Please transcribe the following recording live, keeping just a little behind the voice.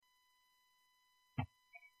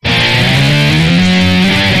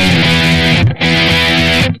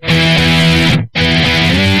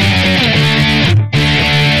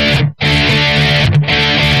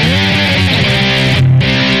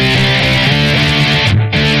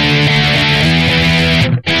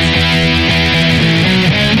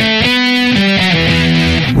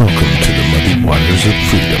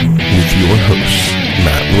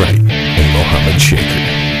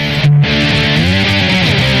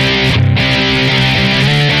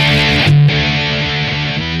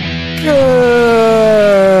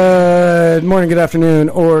morning, good afternoon,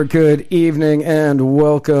 or good evening, and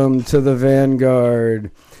welcome to the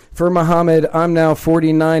Vanguard. For Muhammad, I'm now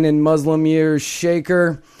 49 in Muslim years,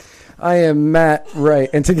 Shaker. I am Matt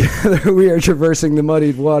Wright, and together we are traversing the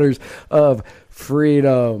muddied waters of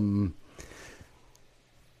freedom.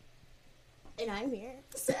 And I'm here,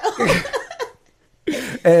 so...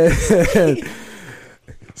 and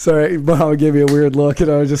sorry, Muhammad gave me a weird look,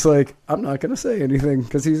 and I was just like, I'm not going to say anything,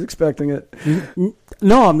 because he's expecting it.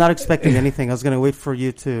 No, I'm not expecting anything. I was going to wait for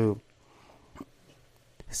you to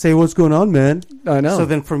say, what's going on, man? I know. So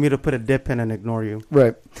then for me to put a dip in and ignore you.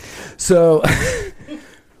 Right. So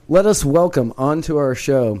let us welcome onto our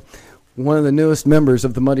show one of the newest members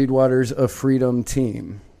of the Muddied Waters of Freedom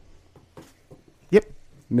team. Yep.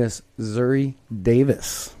 Miss Zuri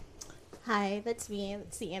Davis. Hi, that's me.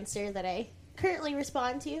 That's the answer that I currently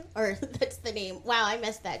respond to. Or that's the name. Wow, I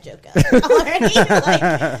messed that joke up already.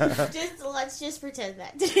 Let's just pretend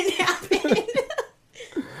that didn't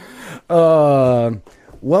happen.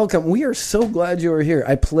 Welcome. We are so glad you are here.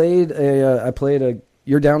 I played a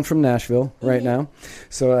you're down from Nashville right now.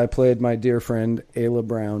 So I played my dear friend Ayla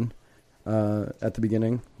Brown at the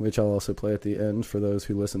beginning, which I'll also play at the end for those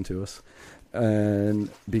who listen to us. And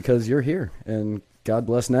because you're here, and God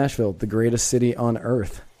bless Nashville, the greatest city on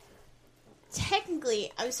earth.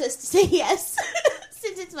 Technically, I'm supposed to say yes,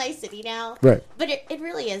 since it's my city now. Right. But it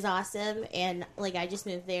really is awesome, and I just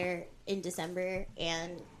moved there in December,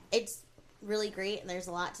 and it's really great, and there's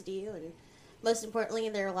a lot to do, and most importantly,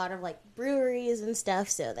 there are a lot of breweries and stuff,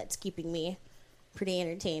 so that's keeping me pretty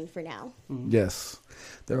entertained for now. Yes,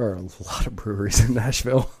 there are a lot of breweries in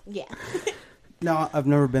Nashville. Yeah. No, I've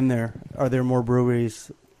never been there. Are there more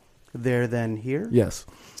breweries there than here? Yes.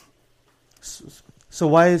 So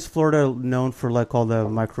why is Florida known for all the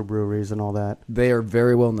microbreweries and all that? They are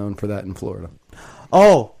very well known for that in Florida.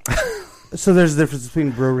 Oh, so there's a difference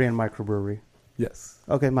between brewery and microbrewery. Yes.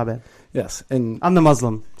 Okay, my bad. Yes, and I'm the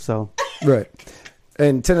Muslim, so. Right.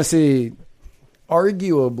 And Tennessee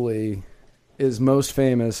arguably is most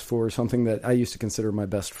famous for something that I used to consider my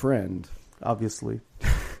best friend. Obviously.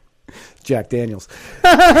 Jack Daniels.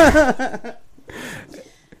 That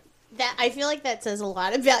I feel like that says a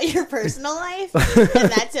lot about your personal life, and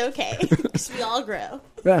that's okay, because we all grow.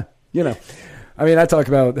 Yeah, I mean, I talk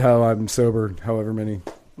about how I'm sober however many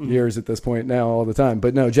years at this point now all the time.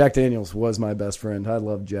 But no, Jack Daniels was my best friend. I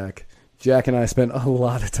love Jack. Jack and I spent a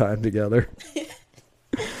lot of time together.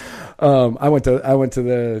 I went to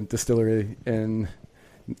the distillery in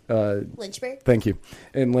Lynchburg? Thank you.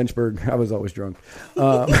 In Lynchburg. I was always drunk.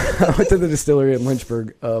 I went to the distillery in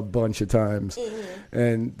Lynchburg a bunch of times. Mm-hmm.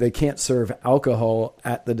 And they can't serve alcohol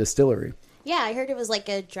at the distillery. Yeah, I heard it was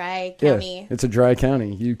a dry county. Yeah, it's a dry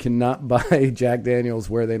county. You cannot buy Jack Daniels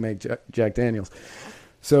where they make Jack Daniels.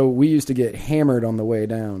 So we used to get hammered on the way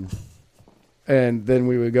down. And then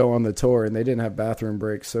we would go on the tour, and they didn't have bathroom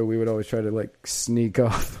breaks. So we would always try to sneak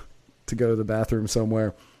off to go to the bathroom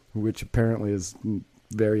somewhere, which apparently is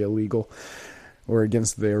very illegal or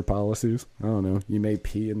against their policies. I don't know. You may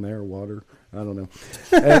pee in their water. I don't know.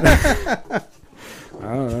 And,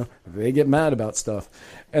 I don't know. They get mad about stuff.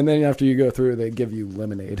 And then after you go through, they give you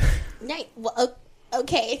lemonade. Nice. Well,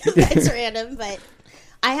 okay. That's random, but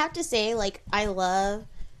I have to say, I love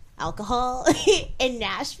alcohol in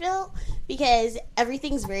Nashville because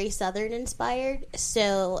everything's very Southern inspired.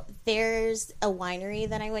 So there's a winery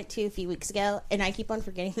that I went to a few weeks ago, and I keep on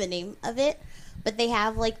forgetting the name of it. But they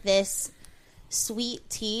have this sweet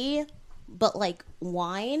tea, but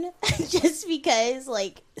wine, just because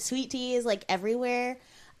sweet tea is everywhere.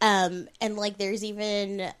 And there's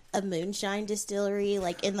even a moonshine distillery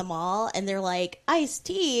in the mall, and they're iced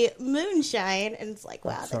tea, moonshine, and it's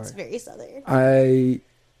wow, that's very Southern.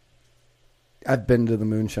 I've been to the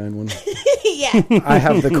moonshine one. Yeah. I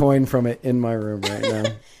have the coin from it in my room right now.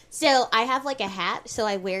 So I have a hat, so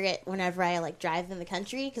I wear it whenever I drive in the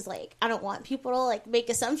country because I don't want people to make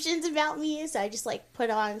assumptions about me. So I just put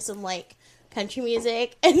on some country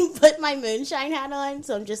music and put my moonshine hat on.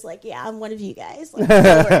 So I'm just yeah, I'm one of you guys. Don't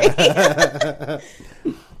worry.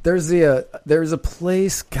 There's a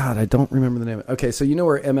place. God, I don't remember the name. Okay, so you know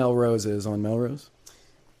where ML Rose is on Melrose?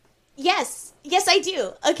 Yes, I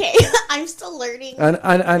do. Okay, I'm still learning.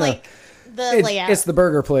 I know. The layout. It's the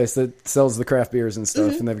burger place that sells the craft beers and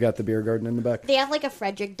stuff, and they've got the beer garden in the back. They have a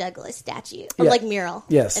Frederick Douglass statue or mural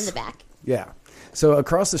in the back. Yeah. So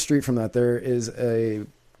across the street from that, there is a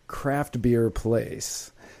craft beer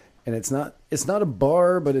place, and it's not a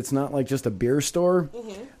bar, but it's not just a beer store.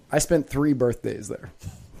 Mm-hmm. I spent 3 birthdays there.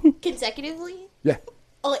 Consecutively? Yeah.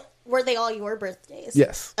 Oh, were they all your birthdays?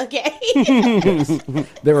 Yes. Okay.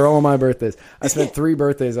 They were all my birthdays. I spent 3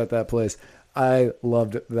 birthdays at that place. I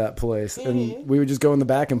loved that place. And we would just go in the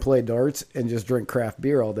back and play darts and just drink craft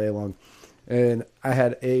beer all day long. And I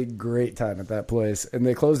had a great time at that place. And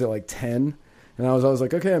they closed at like 10. And I was always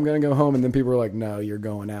like, okay, I'm going to go home. And then people were like, no, you're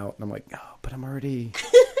going out. And I'm like, oh, but I'm already...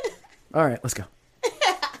 All right, let's go.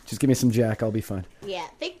 Just give me some Jack. I'll be fine. Yeah,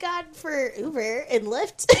 thank God for Uber and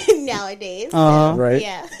Lyft nowadays. Right?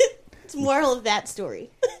 Yeah. It's moral of that story.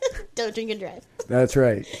 Don't drink and drive. That's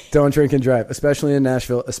right. Don't drink and drive, especially in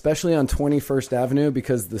Nashville, especially on 21st Avenue,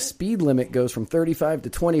 because the speed limit goes from 35 to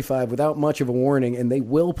 25 without much of a warning, and they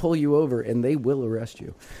will pull you over, and they will arrest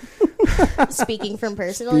you. Speaking from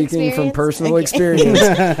personal experience. Speaking from personal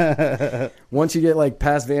experience. Once you get like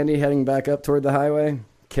past Vandy heading back up toward the highway,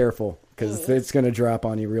 careful, because it's going to drop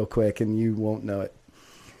on you real quick, and you won't know it.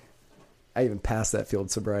 I even passed that field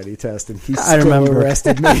sobriety test, and he still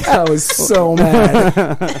arrested me. I was so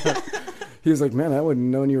mad. He was like, man, I wouldn't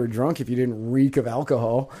have known you were drunk if you didn't reek of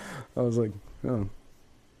alcohol. I was like, oh,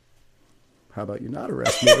 how about you not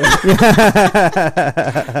arrest me?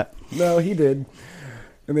 No, he did.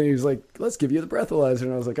 And then he was like, let's give you the breathalyzer.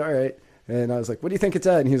 And I was like, all right. And I was like, what do you think it's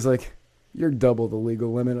at? And he was like, you're double the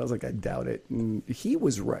legal limit. I was like, I doubt it. And he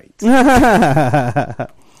was right.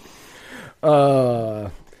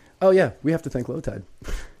 Oh, yeah, we have to thank Low Tide.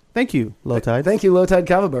 Thank you, Low Tide. Thank you, Low Tide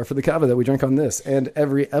Kava Bar, for the kava that we drink on this and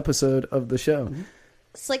every episode of the show.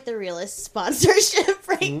 It's like the realest sponsorship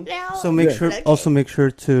right now. So make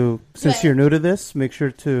sure to, since you're new to this, make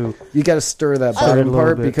sure to... You got to stir that bottom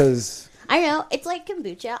part because... I know, it's like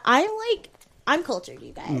kombucha. I'm cultured,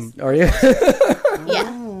 you guys. Are you?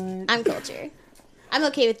 Yeah, I'm cultured. I'm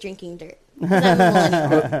okay with drinking dirt. 'Cause I'm a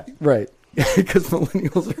millennial. Right. Because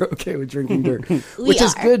millennials are okay with drinking dirt. Which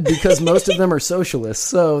is good because most of them are socialists,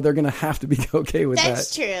 so they're going to have to be okay with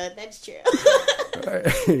That's that. That's true. All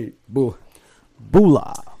right. Boo.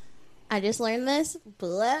 Bula. I just learned this.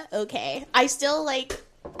 Bula? Okay. I still, I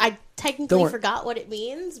technically forgot what it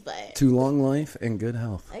means, but... To long life and good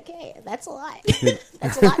health. Okay, that's a lot.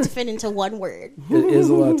 That's a lot to fit into one word. It is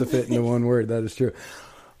a lot to fit into one word. That is true.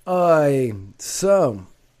 So...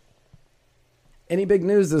 Any big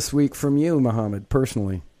news this week from you, Muhammad,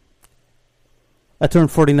 personally? I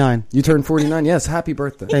turned 49. You turned 49? Yes, happy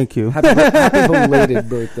birthday. Thank you. Happy belated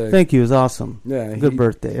birthday. Thank you. It was awesome. Yeah, good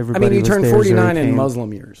birthday. Everybody you turned was 49 in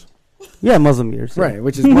Muslim years. Yeah, Muslim years. Yeah. Right,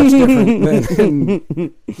 which is much different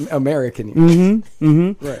than American years.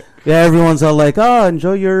 Right. Yeah, everyone's all like, oh,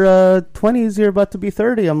 enjoy your 20s. You're about to be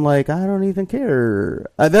 30. I'm like, I don't even care.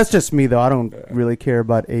 That's just me, though. I don't really care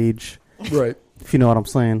about age. Right. If you know what I'm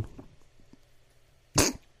saying.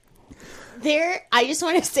 I just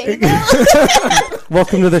want to say though.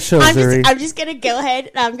 Welcome to the show, Zuri. I'm just gonna go ahead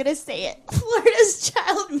and I'm gonna say it. Florida's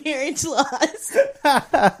child marriage laws.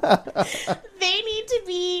 They need to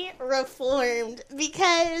be reformed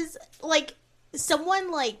because,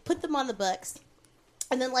 someone put them on the books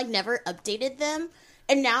and then never updated them,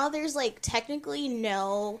 and now there's technically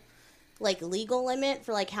no legal limit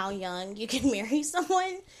for how young you can marry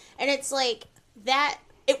someone, and it's that.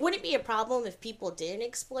 It wouldn't be a problem if people didn't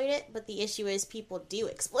exploit it, but the issue is people do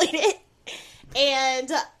exploit it.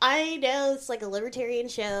 And I know it's a libertarian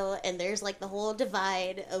show, and there's the whole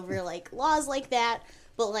divide over laws like that,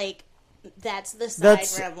 but that's the side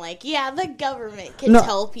where I'm yeah, the government can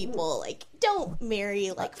tell people don't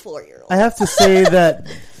marry 4-year-olds. I have to say that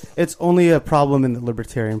it's only a problem in the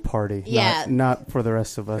Libertarian Party, not for the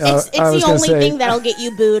rest of us. It's the only thing that'll get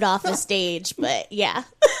you booed off the stage, but yeah.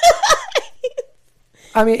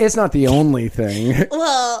 I mean, it's not the only thing.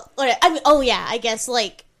 Well, I guess,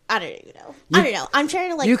 I don't know. I'm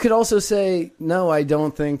trying to, You could also say, no, I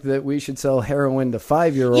don't think that we should sell heroin to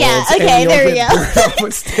 5-year-olds. Yeah, okay, there we go. I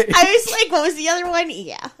was what was the other one?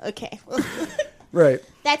 Yeah, okay. Right.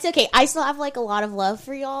 That's okay. I still have, a lot of love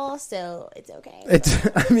for y'all, so it's okay.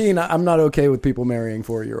 I'm not okay with people marrying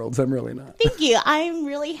 4-year-olds. I'm really not. Thank you. I'm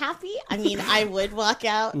really happy. I would walk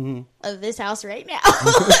out of this house right now.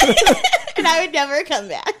 And I would never come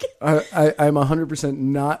back. I'm 100%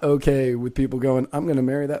 not okay with people going, I'm going to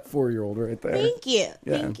marry that 4-year-old right there. Thank you.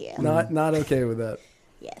 Yeah. Thank you. Not okay with that.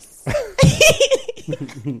 Yes.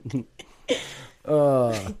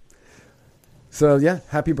 So, yeah,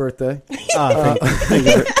 happy birthday.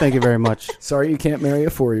 Thank you very much. Sorry you can't marry a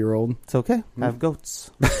 4-year-old. It's okay. I have goats.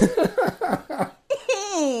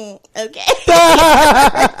 Okay.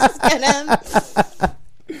 Just gonna...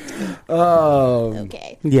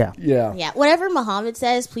 Okay. Yeah. Yeah. Whatever Muhammad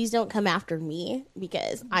says, please don't come after me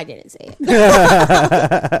because I didn't say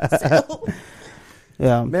it. So.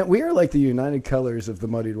 Yeah. Man, we are like the United Colors of the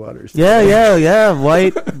Muddied Waters. Yeah.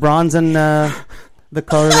 White, bronze, and the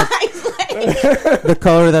color that, the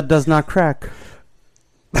color that does not crack.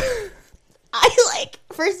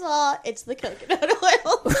 first of all, it's the coconut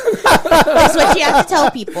oil. That's what you have to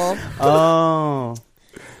tell people. Oh,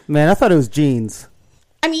 man, I thought it was jeans.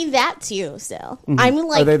 I mean, that too, so. I mean, Are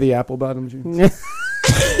like, they the apple bottom jeans?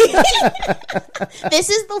 this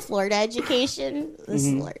is the Florida education. This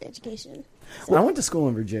is Florida education. I went to school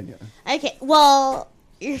in Virginia. Okay, well,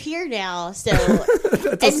 you're here now, so.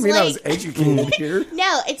 That doesn't It's mean I was like- educated here.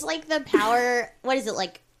 No, it's like the power, what is it,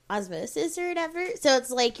 like osmosis or whatever? So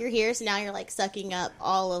it's like you're here, so now you're like sucking up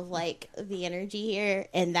all of like the energy here,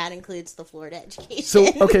 and that includes the Florida education. So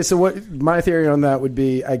okay, so what my theory on that would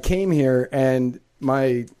be: I came here and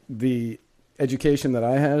the education that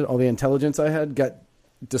I had, all the intelligence I had, got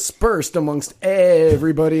dispersed amongst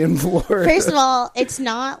everybody in Florida. First of all, it's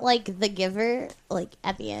not like The Giver, like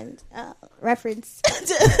at the end, reference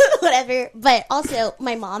to whatever. But also,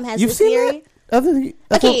 my mom has You've this seen theory. that?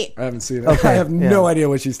 Okay, I haven't seen it. Okay, I have yeah. no idea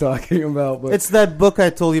what she's talking about. But It's that book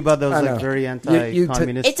I told you about that I was know. like very You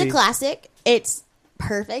anti-communist. it's a classic. It's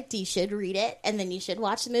perfect. You should read it, and then you should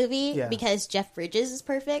watch the movie Yeah. because Jeff Bridges is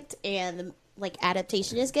perfect, and the like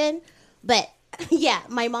adaptation is good. But yeah,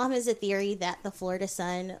 my mom has a theory that the Florida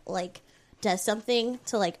sun like does something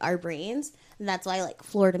to like our brains, and that's why like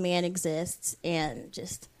Florida Man exists and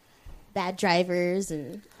just bad drivers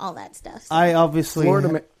and all that stuff. So, I obviously.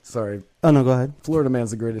 Sorry, Oh no, go ahead. Florida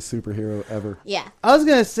Man's the greatest superhero ever. yeah. I was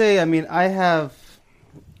gonna say. I mean, I have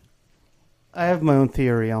my own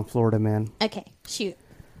theory on Florida Man. Okay, shoot.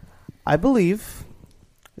 I believe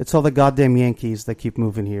it's all the goddamn Yankees that keep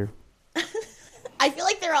moving here. I feel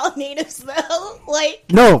like they're all natives though. Like,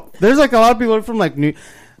 No, there's like a lot of people from like New.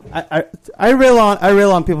 I rail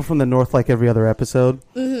on people from the north like every other episode.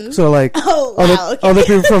 Mm-hmm. So like Oh, all the, wow, okay. all the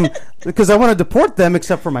people from because I want to deport them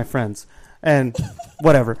except for my friends and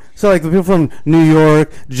whatever. So like the people from New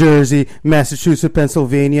York, Jersey, Massachusetts,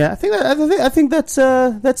 Pennsylvania. I think that's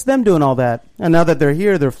them doing all that. And now that they're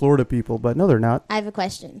here, they're Florida people. But no, they're not. I have a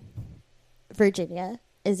question. Virginia,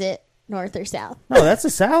 is it north or south? No, that's the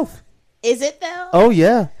South. Is it though? Oh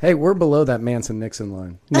yeah. Hey, we're below that Manson-Nixon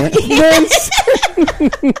line.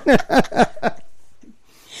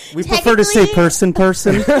 We prefer to say person.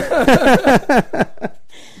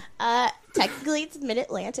 Technically, it's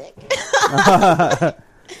Mid-Atlantic.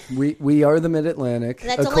 We are the Mid-Atlantic.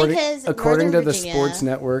 That's only 'cause according to Northern the Virginia- sports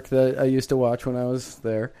network that I used to watch when I was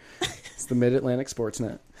there. It's the Mid-Atlantic Sports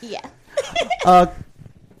Net. Yeah.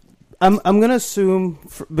 I'm gonna assume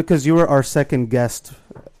because you were our second guest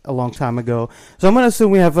a long time ago, so I'm gonna assume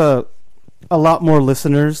we have a lot more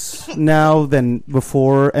listeners now than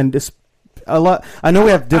before, and a lot. I know we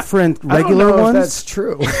have different regular I don't know ones. if that's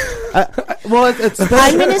true. Well, it's I'm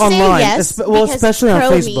especially going to say online. yes. Well, because especially on pro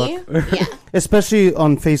Facebook. Me, yeah. Especially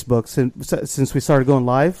on Facebook, since we started going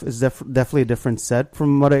live, is definitely a different set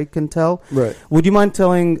from what I can tell. Right. Would you mind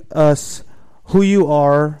telling us who you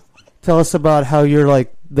are? Tell us about how you're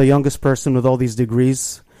like the youngest person with all these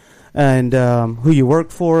degrees, and who you work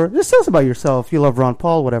for. Just tell us about yourself. You love Ron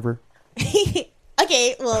Paul, whatever.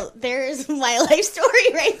 Okay, well, there's my life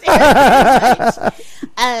story right there.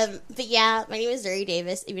 But yeah, my name is Zuri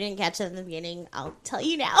Davis. If you didn't catch that in the beginning, I'll tell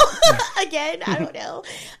you now. Again, I don't know.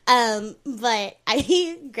 But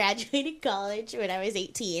I graduated college when I was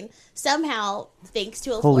 18. Somehow, thanks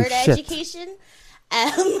to a Holy Florida shit. education.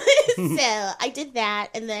 So I did that,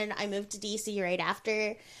 and then I moved to DC right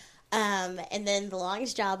after. And then the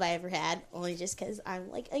longest job I ever had, only just because I'm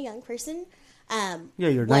like a young person. Yeah,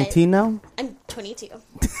 you're What? 19 now. I'm 22.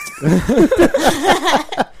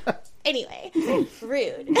 Anyway,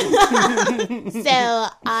 rude. So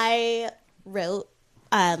I wrote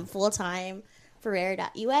full time for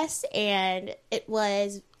Rare.us, and it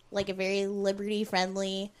was like a very liberty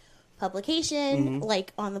friendly publication,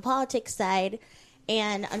 like on the politics side.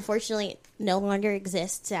 And unfortunately, it no longer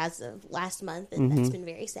exists as of last month, and that's been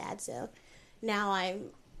very sad. So now I'm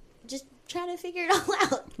just trying to figure it all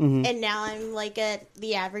out. And now I'm like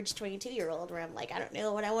the average 22-year-old where I'm like, I don't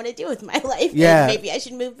know what I want to do with my life. Yeah. And maybe I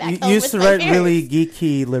should move back You home used with to my write parents. really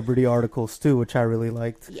geeky Liberty articles too, which I really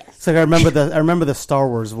liked. Yes. It's like I remember the Star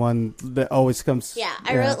Wars one that always comes. Yeah,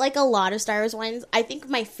 I wrote like a lot of Star Wars ones. I think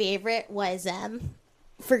my favorite was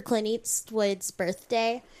for Clint Eastwood's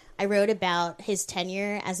birthday. I wrote about his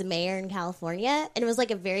tenure as a mayor in California, and it was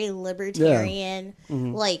like a very libertarian,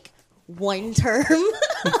 like one term. Just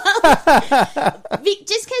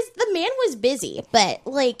because the man was busy, but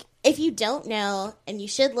like if you don't know, and you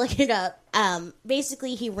should look it up.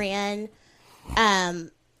 Basically, he ran,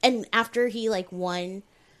 and after he like won.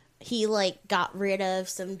 He like got rid of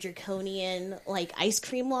some draconian like ice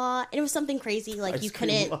cream law, and it was something crazy like Ice you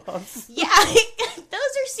cream couldn't. laws. Yeah, those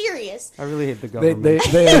are serious. I really hate the They, government.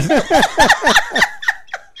 they, they,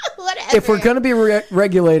 Whatever. if we're going to be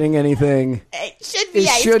regulating anything, it should be it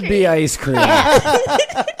ice should cream. be ice cream.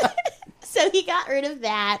 So he got rid of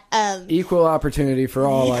that. Equal opportunity for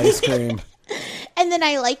all ice cream. And then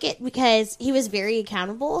I like it because he was very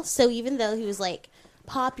accountable. So even though he was like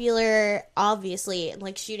popular, obviously, and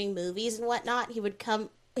like shooting movies and whatnot, he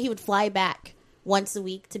would fly back once a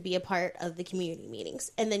week to be a part of the community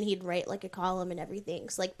meetings. And then he'd write like a column and everything.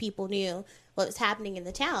 So like people knew what was happening in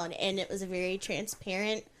the town. And it was a very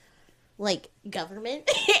transparent like government.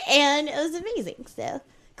 And it was amazing. So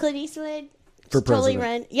Clint Eastwood For totally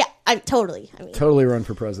president. run. Yeah, totally. I mean, Totally run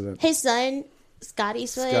for president. his son, Scott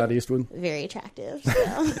Eastwood. Very attractive.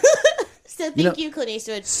 So, so thank you, Clint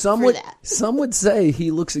Eastwood, for that. Some would say he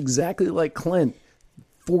looks exactly like Clint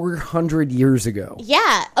 400 years ago.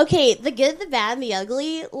 Yeah. Okay. The good, the bad, and the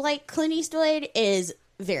ugly. Like Clint Eastwood is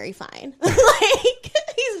very fine. Like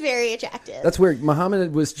he's very attractive. That's weird.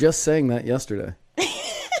 Muhammad was just saying that yesterday.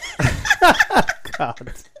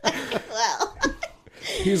 God. Well,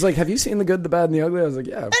 He was like, "Have you seen the good, the bad, and the ugly?" I was like,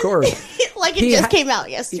 "Yeah, of course." like it just came out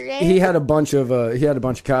yesterday. He had a bunch of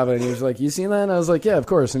kava, and he was like, "You seen that?" And I was like, "Yeah, of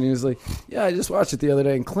course." And he was like, "Yeah, I just watched it the other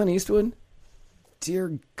day." And Clint Eastwood,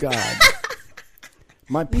 dear God,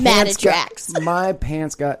 my pants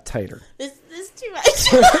got tighter. This is too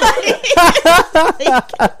much.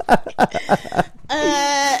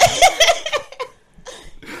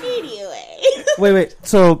 Anyway. Wait.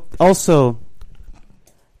 So, also,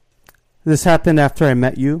 this happened after I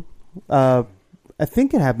met you. I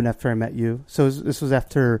think it happened after I met you. So this was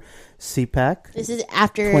after CPAC. This is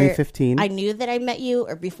after 2015. I knew that I met you,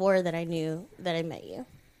 or before that I knew that I met you.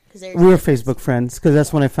 We were Facebook friends because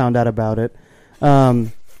that's when I found out about it.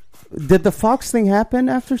 Did the Fox thing happen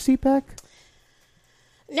after CPAC?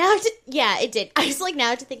 Yeah, it did. I was like,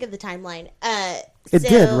 now to think of the timeline. It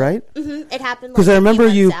did, right? Mm-hmm, it happened because like I remember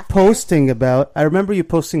you after. posting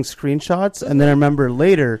screenshots, and then I remember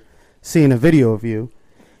later seeing a video of you.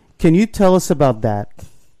 Can you tell us about that?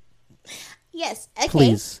 Yes. Okay.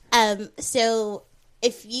 Please. So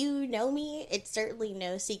if you know me, it's certainly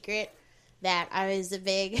no secret that I was a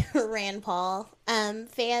big Rand Paul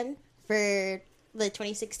fan for the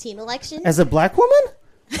 2016 election. As a black woman?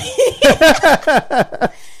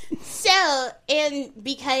 So, and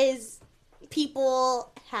because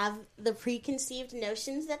people have the preconceived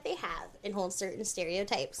notions that they have and hold certain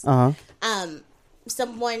stereotypes,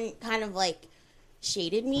 someone kind of like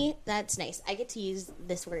shaded me. That's nice. I get to use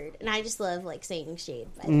this word, and I just love like saying shade,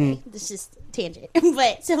 by the way. This is just tangent.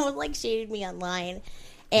 But someone like shaded me online.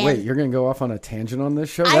 And wait, you're going to go off on a tangent on this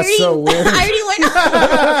show? That's so weird. I already went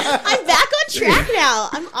off. I'm back on track now.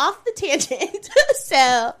 I'm off the tangent.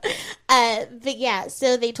 So, but yeah,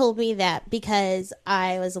 so they told me that because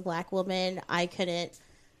I was a black woman, I couldn't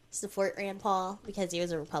support Rand Paul because he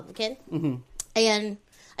was a Republican. Mm-hmm. And,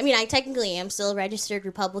 I mean, I technically am still a registered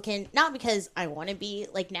Republican, not because I want to be.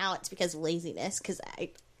 Like, now it's because of laziness, because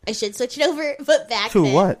I should switch it over. But back then...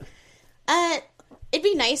 To what? It'd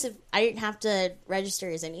be nice if I didn't have to register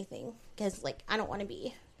as anything, because, like, I don't want to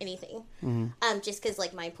be anything. Mm-hmm. Just because,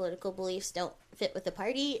 like, my political beliefs don't fit with the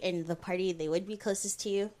party, and the party they would be closest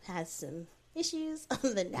to has some issues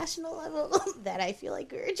on the national level that I feel like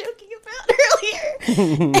we were joking about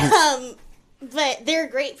earlier. But there are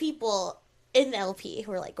great people in the LP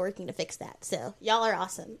who are, like, working to fix that. So y'all are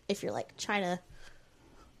awesome if you're, like, trying to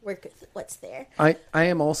work with what's there. I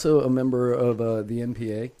am also a member of the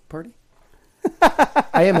NPA party.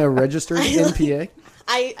 I am a registered NPA.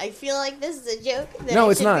 I feel like this is a joke.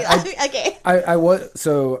 No, it's not. Okay. I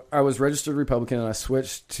was registered Republican, and I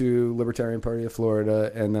switched to Libertarian Party of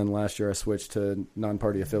Florida, and then last year I switched to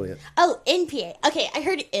non-party affiliate. Oh, NPA. Okay, I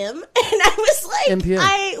heard M, and I was like,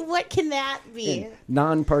 NPA. What can that be?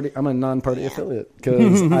 Non-party. I'm a non-party affiliate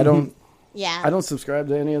because I don't. Yeah. I don't subscribe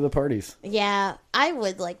to any of the parties. Yeah, I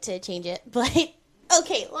would like to change it, but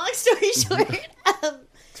okay. Long story short,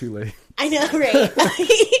 too late. I know, right?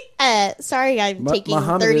 Sorry, I'm taking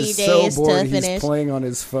Muhammad 30 is days so bored, to finish. He's playing on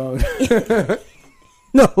his phone.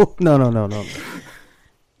 No.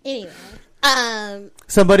 Anyway,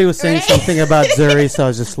 somebody was saying something about Zuri, so I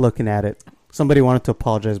was just looking at it. Somebody wanted to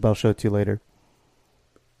apologize, but I'll show it to you later.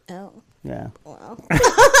 Oh. Yeah. Well.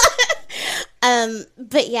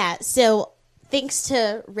 But yeah, so thanks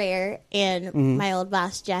to Rare and my old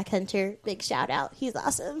boss, Jack Hunter, big shout out. He's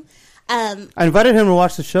awesome. I invited him to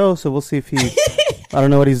watch the show, so we'll see if he... I don't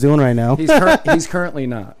know what he's doing right now. He's currently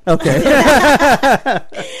not. Okay.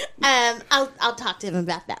 I'll talk to him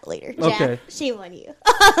about that later. Jack, okay. Shame on you.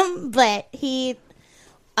 But he,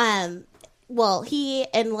 he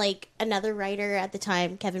and like another writer at the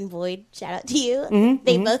time, Kevin Boyd, shout out to you.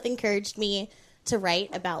 They both encouraged me to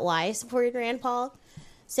write about why I supported Rand Paul.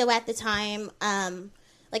 So at the time,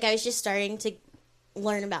 like I was just starting to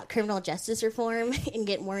learn about criminal justice reform and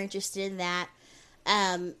get more interested in that.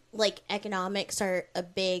 Like economics are a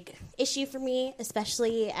big issue for me,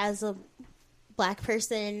 especially as a Black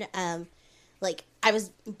person. Like I was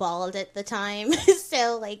bald at the time,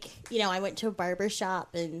 so like, you know, I went to a barber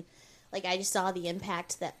shop and like I just saw the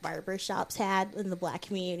impact that barber shops had in the Black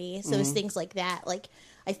community. So it's things like that. Like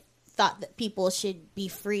I thought that people should be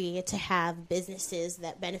free to have businesses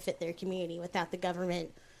that benefit their community without the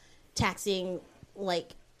government taxing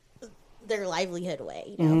like their livelihood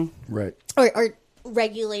away, you know, Right. or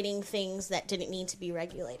regulating things that didn't need to be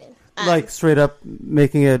regulated. Like straight up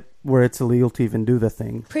making it where it's illegal to even do the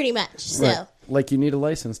thing. Pretty much. So Right. Like you need a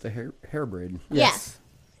license to hair braid. Yes.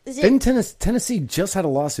 yeah. Is it- Didn't Tennessee just had a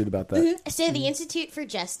lawsuit about that? So the Institute for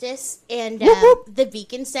Justice and the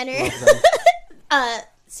Beacon Center,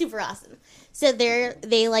 super awesome. So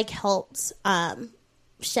they like helped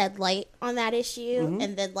shed light on that issue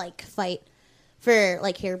and then like fight for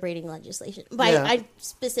like hair braiding legislation. But Yeah. I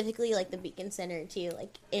specifically like the Beacon Center too,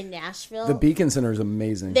 like in Nashville. The Beacon Center is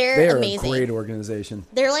amazing. They're a amazing. great organization.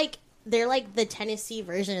 They're like the Tennessee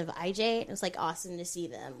version of IJ. It was like awesome to see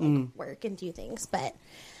them like work and do things, but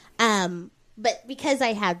because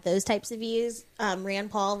I had those types of views, Rand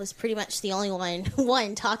Paul was pretty much the only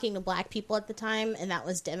one talking to Black people at the time, and that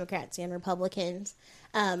was Democrats and Republicans.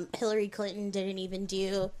 Hillary Clinton didn't even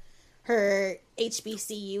do her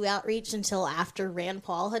HBCU outreach until after Rand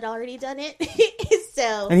Paul had already done it.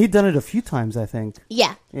 So And he'd done it a few times, I think.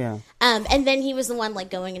 yeah. Yeah. And then he was the one like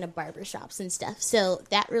going into barbershops and stuff. So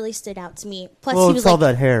that really stood out to me. Plus Well, he it's was all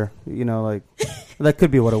like, that hair. You know, like, that could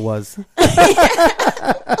be what it was.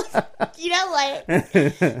 you know what?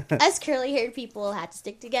 Us curly haired people had to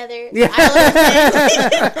stick together. So Yeah.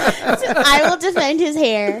 I will defend his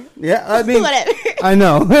hair. Yeah, I mean, Whatever. I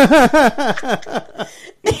know.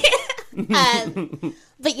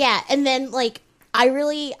 But yeah, and then like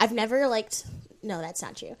I've never liked. No, that's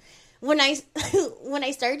not true. When I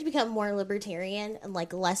started to become more libertarian and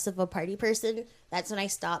like less of a party person, that's when I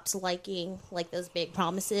stopped liking like those big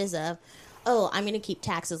promises of, oh, I'm gonna keep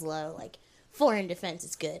taxes low, like foreign defense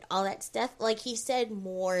is good, all that stuff. Like he said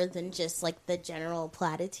more than just like the general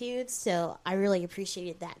platitudes, so I really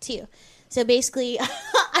appreciated that too. So basically,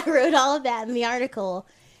 I wrote all of that in the article,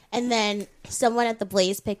 and then someone at the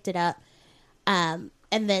Blaze picked it up.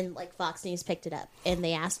 And then, like, Fox News picked it up, and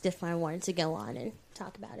they asked if I wanted to go on and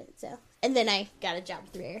talk about it. So, and then I got a job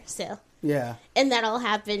there. So, Yeah. and that all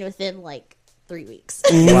happened within like 3 weeks.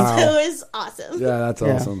 Wow. So it was awesome. Yeah, that's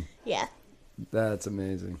Yeah. awesome. Yeah. That's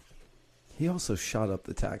amazing. He also shot up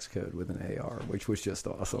the tax code with an AR, which was just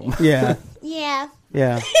awesome. Yeah. Yeah.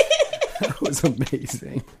 Yeah. That was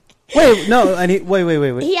amazing. Wait, no, and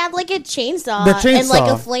wait. He had like a chainsaw, The chainsaw. and like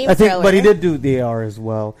a I flamethrower. think, but he did do the AR as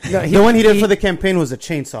well. No, The one he did for the campaign was a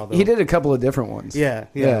chainsaw, though. He did a couple of different ones. Yeah.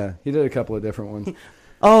 He did a couple of different ones.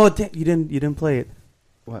 Oh, you didn't play it.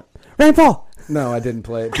 What? Rand Paul. No, I didn't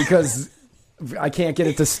play it because I can't get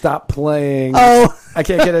it to stop playing. Oh. I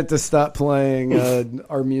can't get it to stop playing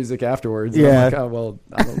our music afterwards. And Yeah. I'm like, oh, well,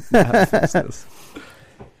 I don't know how to fix this.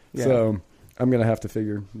 Yeah. So I'm going to have to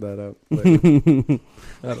figure that out later.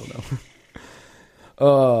 I don't know.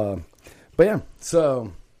 But yeah,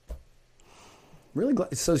 so really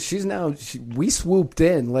glad. So she's now, we swooped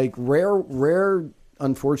in, like Rare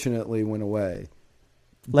unfortunately went away,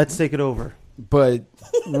 Let's take it over. but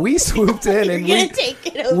we swooped in You're and gonna take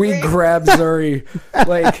it over. we grabbed Zuri.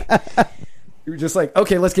 Like, we were just like,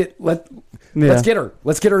 okay, let's get her.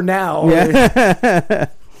 Let's get her now. Yeah.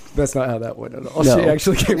 That's not how that went at all. No. She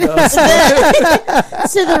actually came to us.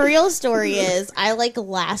 So the real story is, I like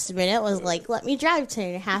last minute was like, let me drive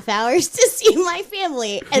 10.5 hours to see my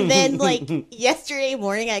family. And then like yesterday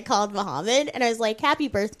morning I called Muhammad and I was like, happy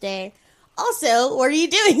birthday. Also, what are you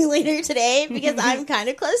doing later today? Because I'm kind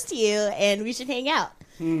of close to you and we should hang out.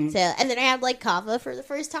 So, and then I had like kava for the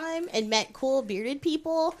first time and met cool bearded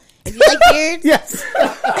people. If you like beards, Yes.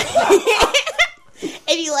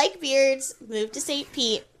 if you like beards, move to St.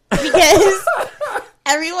 Pete because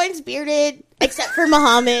everyone's bearded except for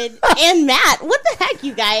Muhammad and Matt. What the heck,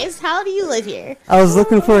 you guys? How do you live here? I was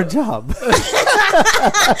looking for a job. Okay,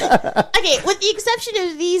 with the exception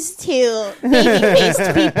of these two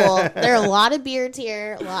baby-faced people, there are a lot of beards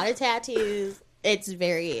here, a lot of tattoos. It's a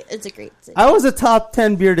great city. I was a top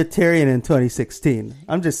 10 bearditarian in 2016.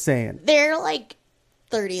 I'm just saying. There are like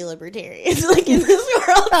 30 libertarians like in this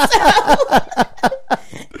world. So.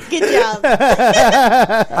 Good job.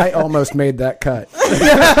 I almost made that cut.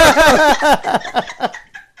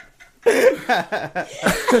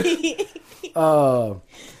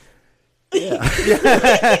 Yeah.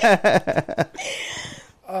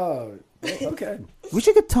 Oh, okay. We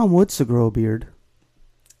should get Tom Woods to grow a beard.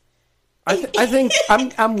 I think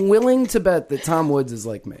I'm willing to bet that Tom Woods is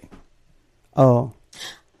like me. Oh,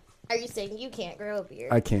 Are you saying you can't grow a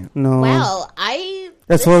beard? I can't. no. Wow,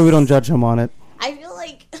 That's why we don't judge him on it. I feel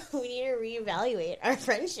like we need to reevaluate our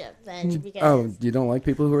friendship then, because Oh, you don't like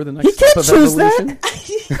people who are the He next can't step of choose evolution?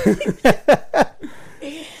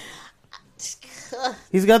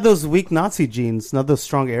 He's got those weak Nazi genes, not those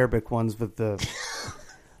strong Arabic ones with the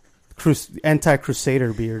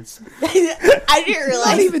anti-crusader beards. I didn't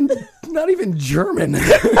realize. Not even German.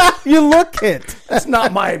 You look it. That's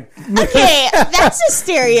not my. Okay, that's a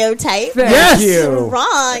stereotype. Thank Yes! you.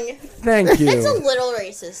 Wrong. Thank you. It's a little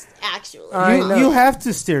racist, actually. I know. You have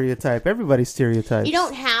to stereotype. Everybody stereotypes. You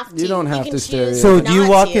don't have to. You don't have can to choose stereotype. So do you not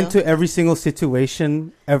walk to. into every single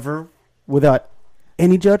situation ever without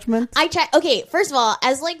any judgment? I try. Okay, first of all,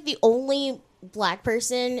 as like the only black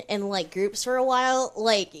person in like groups for a while,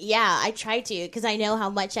 like yeah, I try to because I know how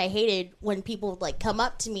much I hated when people would like come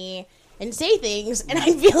up to me and say things, and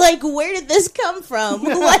I'd be like, "Where did this come from?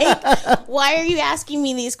 Like, why are you asking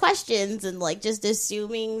me these questions?" And like just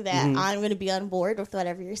assuming that I'm going to be on board with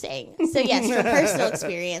whatever you're saying. So yes, from personal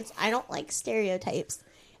experience, I don't like stereotypes,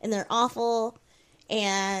 and they're awful,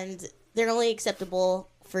 and they're only acceptable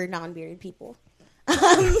for non-bearded people.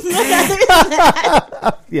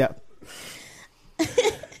 Yeah.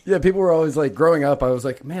 Yeah, people were always like, growing up, I was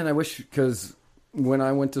like, man, I wish, because when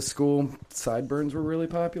I went to school, sideburns were really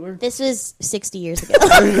popular. This was 60 years ago.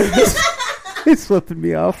 He's flipping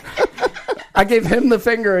me off. I gave him the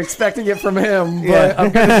finger expecting it from him, but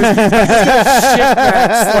I'm going to just shift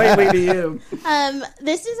that slightly to you.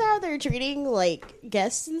 This is how they're treating like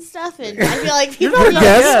guests and stuff, and I feel like You're people not a don't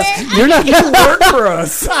guest. swear. You're not. You work for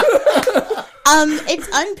us. It's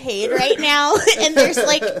unpaid right now, and there's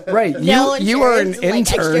like Right. no you are an insurance and, like,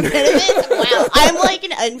 intern. extra benefits. Wow, I'm like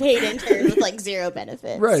an unpaid intern with like zero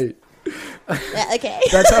benefits. Right. Yeah, okay.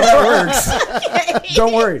 That's how that works. Okay.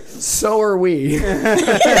 Don't worry. So are we.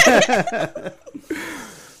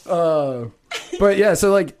 But yeah,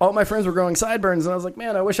 so like all my friends were growing sideburns, and I was like,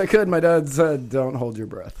 man, I wish I could. My dad said, don't hold your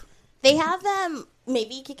breath. They have them.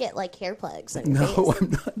 Maybe you could get like hair plugs on your No, face.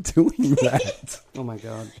 I'm not doing that. Oh my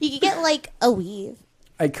god. You could get like a weave.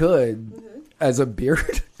 I could. As a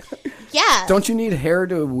beard. Yeah. Don't you need hair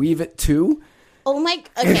to weave it too? Oh my.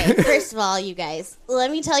 Okay. First of all, you guys,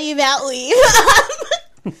 let me tell you about weave.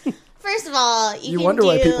 First of all, you can wonder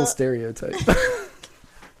why do- people stereotype.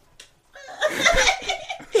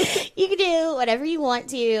 You can do whatever you want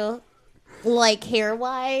to. Like hair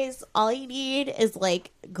wise, all you need is like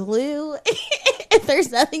glue. If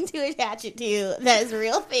there's nothing to attach it to, that is a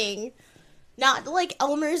real thing. Not like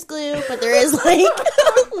Elmer's glue, but there is like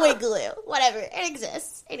wig glue. Whatever, it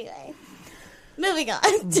exists. Anyway, moving on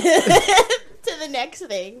to the next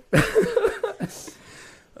thing.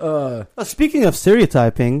 Speaking of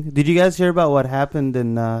stereotyping, did you guys hear about what happened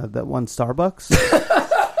in that one Starbucks?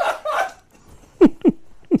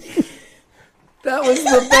 That was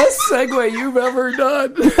the best segue you've ever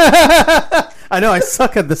done. I know I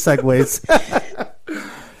suck at the segues.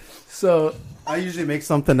 So I usually make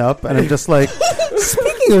something up, and I'm just like,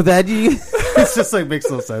 speaking of that, it's just like makes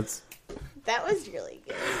no sense. That was really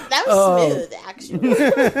good. That was smooth, actually.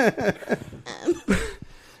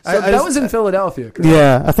 that was in Philadelphia. Correct?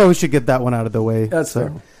 Yeah, I thought we should get that one out of the way. That's so.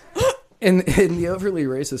 fair. In the overly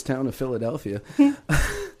racist town of Philadelphia,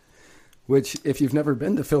 which, if you've never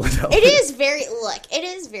been to Philadelphia, It is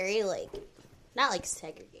very like not like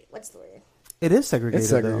segregated. What's the word? It is segregated. it's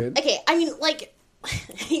segregated. Okay, I mean like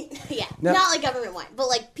yeah, No. not like government wide, but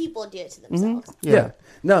like people do it to themselves. Though. Yeah.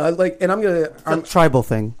 No, like, and I'm It's a tribal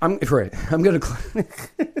thing. I'm right. I'm gonna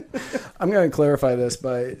clarify this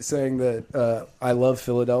by saying that I love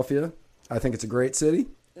Philadelphia. I think it's a great city.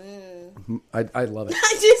 I love it.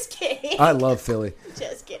 I'm just kidding. I love Philly.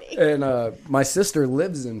 Just kidding. And my sister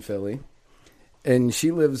lives in Philly, and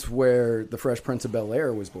she lives where the Fresh Prince of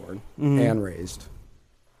Bel-Air was born and raised.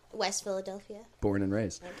 West Philadelphia. Born and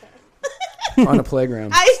raised Okay. on a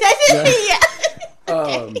playground. Yeah.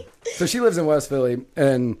 So she lives in West Philly,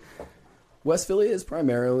 and West Philly is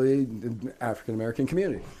primarily an African American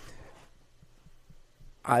community.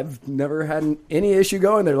 I've never had any issue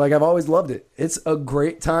going there. Like, I've always loved it. It's a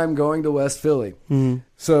great time going to West Philly.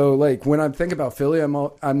 So, like, when I think about Philly,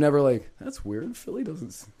 I'm never like, that's weird. Philly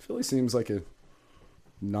seems like a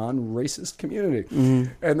non-racist community.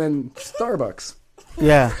 And then Starbucks.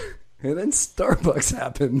 Yeah. And then Starbucks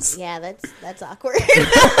happens. Yeah, that's awkward.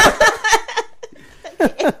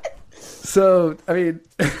 So, I mean,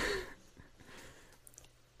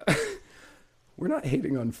 we're not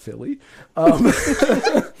hating on Philly.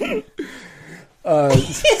 Sorry.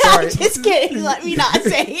 I'm just kidding. Let me not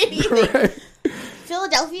say anything. Right.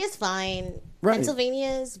 Philadelphia's fine. Right.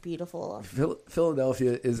 Pennsylvania is beautiful.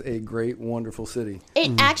 Philadelphia is a great, wonderful city.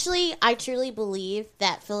 It actually, I truly believe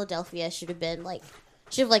that Philadelphia should have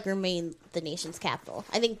remained the nation's capital.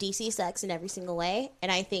 I think DC sucks in every single way,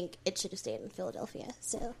 and I think it should have stayed in Philadelphia.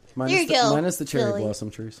 So there you go. Minus the cherry Philly.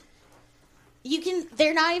 blossom trees.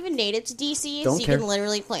 They're not even native to DC, Don't so you care. can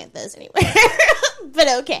literally plant those anywhere. But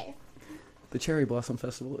okay. The Cherry Blossom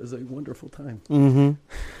Festival is a wonderful time. Mm-hmm.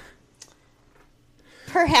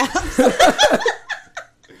 Perhaps.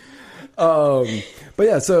 But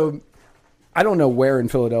yeah, so I don't know where in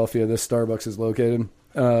Philadelphia this Starbucks is located.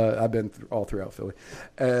 I've been all throughout Philly,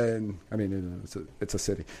 and I mean it's a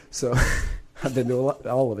city, so I've been to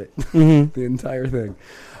all of it, the entire thing.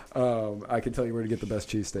 I can tell you where to get the best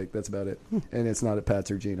cheesesteak. That's about it, and it's not at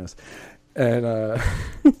Pat's or Gina's, and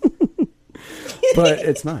but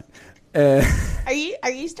it's not. Are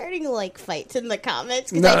you starting like fights in the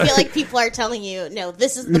comments? Because No. I feel like people are telling you, no,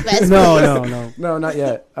 this is the best. No. No, not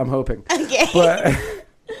yet. I'm hoping. Okay. But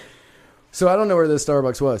so I don't know where this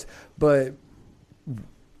Starbucks was, but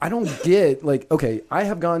I don't get okay, I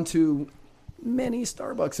have gone to many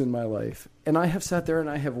Starbucks in my life, and I have sat there and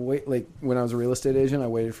I have when I was a real estate agent, I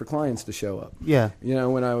waited for clients to show up. Yeah. You know,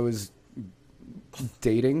 when I was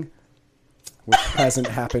dating, which hasn't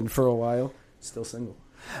happened for a while, still single.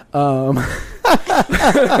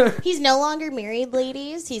 He's no longer married,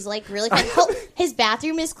 ladies. He's like really fun. His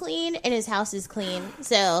bathroom is clean and his house is clean.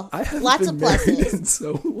 So I haven't lots been of married pluses. in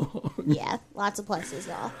so long. Yeah, lots of pluses,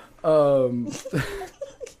 y'all.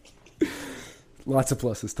 Lots of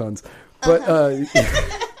pluses, tons. But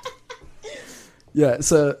yeah,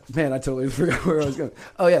 so man, I totally forgot where I was going.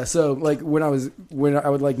 Oh yeah, so when I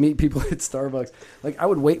would meet people at Starbucks, I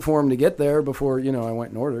would wait for them to get there before I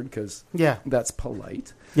went and ordered because that's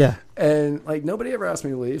polite. Yeah. And nobody ever asked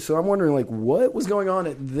me to leave, so I'm wondering what was going on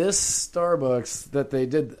at this Starbucks that they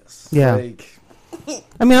did this. Yeah.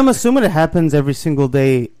 I mean, I'm assuming it happens every single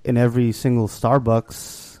day in every single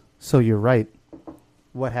Starbucks. So you're right.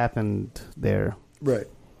 What happened there? Right.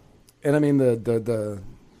 And I mean the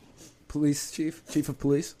police chief of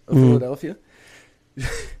police of Philadelphia. I'm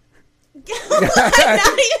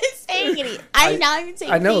not even saying any. I'm not even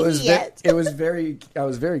saying I know anything yet. I was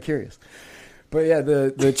very curious. But yeah,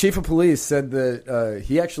 the chief of police said that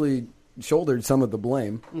he actually shouldered some of the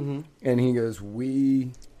blame, and he goes,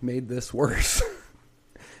 "We made this worse."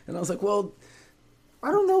 And I was like, "Well,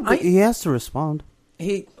 I don't know, but he has to respond.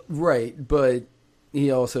 But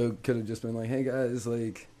he also could have just been like, "Hey guys,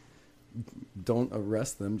 don't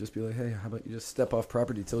arrest them. Just be like, hey, how about you just step off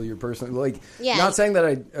property till your person Not saying that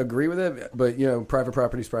I agree with it, but private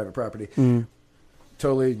property is private property.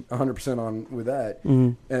 Totally 100% on with that.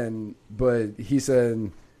 But he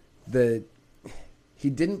said that he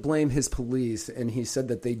didn't blame his police, and he said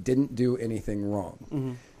that they didn't do anything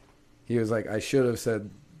wrong. He was like, I should have said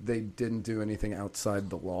they didn't do anything outside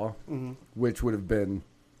the law, which would have been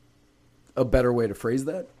a better way to phrase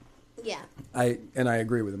that. Yeah. I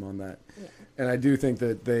agree with him on that. Yeah. And I do think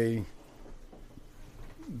that they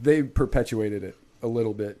perpetuated it a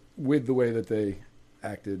little bit with the way that they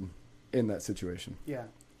acted in that situation. Yeah.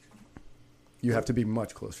 You have to be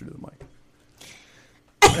much closer to the mic.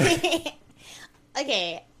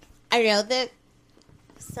 Okay. I know that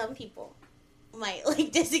some people might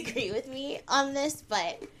disagree with me on this,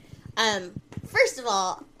 but first of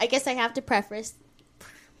all, I guess I have to preface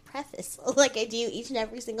like I do each and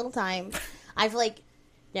every single time. I've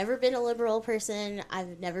never been a liberal person.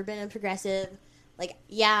 I've never been a progressive. I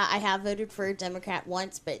have voted for a Democrat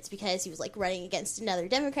once, but it's because he was running against another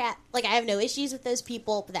Democrat. I have no issues with those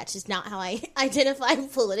people, but that's just not how I identify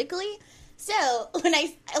politically. So when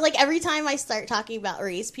I every time I start talking about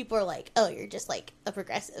race, people are like, "Oh, you're just a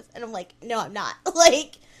progressive," and I'm like, "No, I'm not." I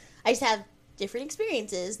just have different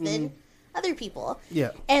experiences than other people.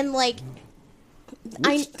 Yeah, and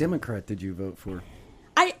Which Democrat did you vote for?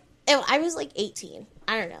 I was 18.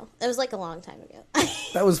 I don't know. It was a long time ago.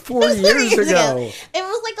 That was 4 years ago. It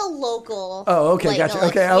was a local. Oh, okay, gotcha.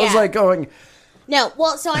 Okay, I was going. No,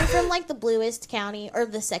 well, so I'm from the bluest county or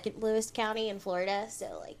the second bluest county in Florida,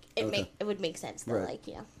 so it would make sense though, right.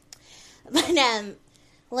 But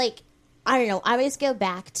I don't know. I always go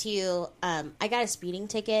back to I got a speeding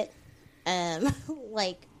ticket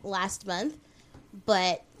last month,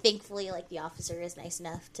 but thankfully the officer is nice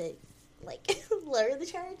enough to lower the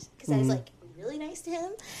charge because I was really nice to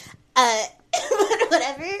him. But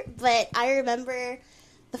whatever. But I remember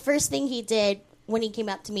the first thing he did when he came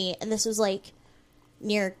up to me, and this was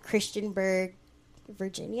near Christiansburg,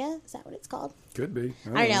 Virginia. Is that what it's called? Could be.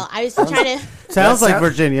 I don't know. I was trying to. Sounds like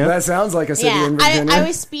Virginia. That sounds like a city in Yeah, Virginia. I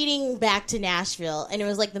was speeding back to Nashville, and it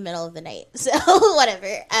was like the middle of the night. So whatever.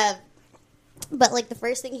 But like the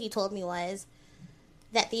first thing he told me was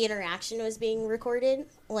that the interaction was being recorded,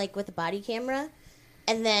 like with a body camera.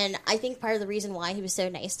 And then I think part of the reason why he was so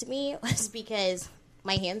nice to me was because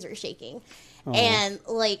my hands were shaking. Oh. And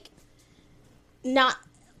like not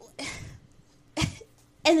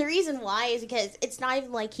and the reason why is because it's not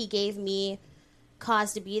even like he gave me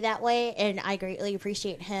cause to be that way, and I greatly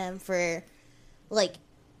appreciate him for like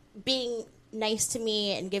being nice to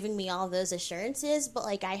me and giving me all those assurances. But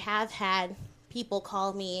like I have had people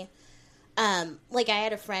call me, like I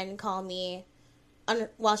had a friend call me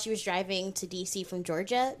while she was driving to DC from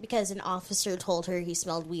Georgia because an officer told her he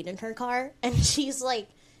smelled weed in her car, and she's like,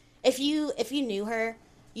 if you knew her,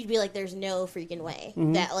 you'd be like, there's no freaking way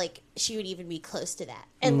that like she would even be close to that.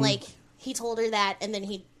 And like he told her that, and then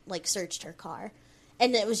he like searched her car,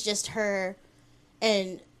 and it was just her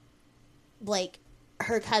and like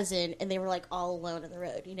her cousin, and they were like all alone on the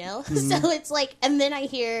road, you know. So it's like, and then I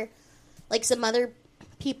hear like some other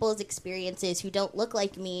people's experiences who don't look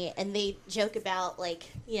like me, and they joke about like,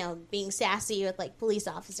 you know, being sassy with like police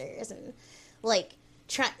officers and like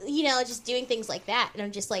you know, just doing things like that. And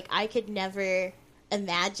I'm just like, I could never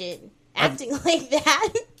imagine acting like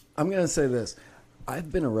that. I'm gonna say this: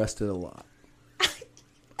 I've been arrested a lot.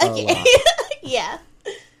 Okay. A lot. Yeah.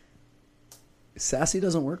 Sassy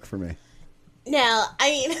doesn't work for me. No, I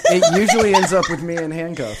mean, It usually ends up with me in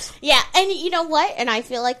handcuffs. yeah, and you know what? And I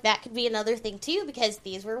feel like that could be another thing too, because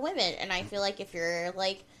these were women, and I feel like if you're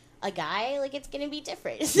like a guy, like it's gonna be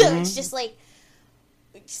different. So it's just like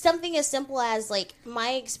something as simple as like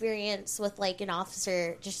my experience with like an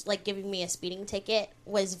officer just like giving me a speeding ticket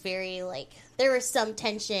was very like there was some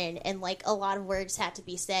tension, and like a lot of words had to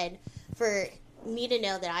be said for me to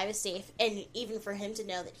know that I was safe, and even for him to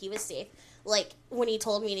know that he was safe. Like, when he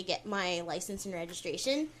told me to get my license and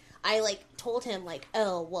registration, I, like, told him, like,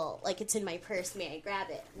 oh, well, like, it's in my purse, may I grab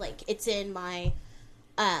it? Like, it's in my,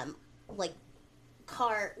 like,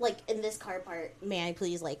 car, like, in this car part, may I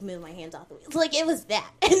please, like, move my hands off the wheel? Like, it was that.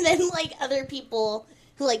 And then, like, other people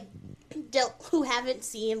who, like, who haven't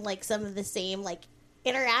seen, like, some of the same, like,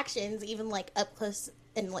 interactions, even, like, up close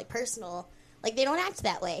and, like, personal, like, they don't act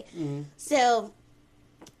that way. So,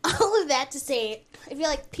 all of that to say, I feel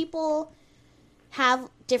like people have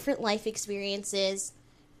different life experiences,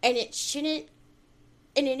 and it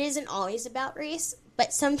isn't always about race,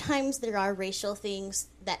 but sometimes there are racial things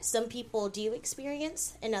that some people do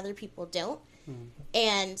experience and other people don't.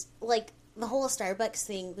 And like the whole Starbucks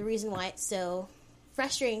thing, the reason why it's so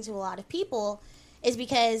frustrating to a lot of people is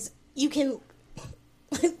because you can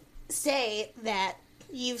say that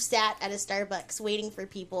you've sat at a Starbucks waiting for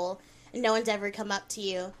people and no one's ever come up to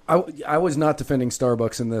you. I was not defending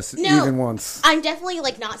Starbucks in this even once. I'm definitely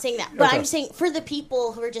like not saying that, but Okay. I'm saying for the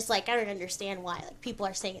people who are just like, I don't understand why like people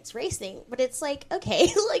are saying it's race thing, but it's like, okay,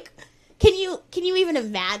 like can you even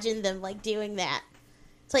imagine them like doing that?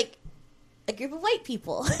 It's like a group of white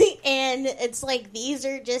people and it's like these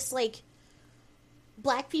are just like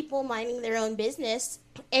black people minding their own business,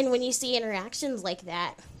 and when you see interactions like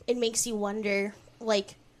that, it makes you wonder,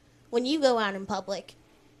 like, when you go out in public,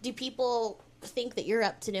 do people think that you're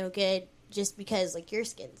up to no good just because, like, your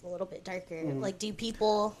skin's a little bit darker? Like, do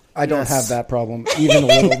people... I don't Yes. have that problem even a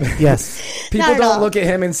little bit. Yes. People Not at don't all. look at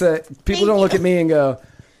him and say, people don't look at me and go,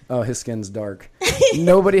 oh, his skin's dark.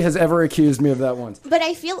 Nobody has ever accused me of that once. But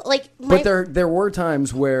I feel like... But there were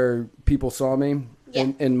times where people saw me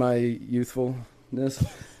Yeah. in my youthfulness,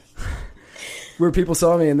 where people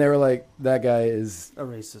saw me and they were like, that guy is... A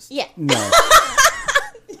racist. Yeah. No.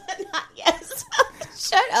 Not yes.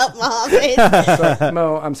 Shut up, Mohammed. So,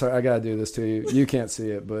 Mo, I'm sorry, I gotta do this to you. You can't see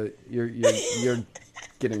it, but you're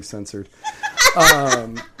getting censored.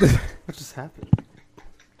 What just happened?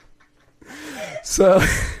 So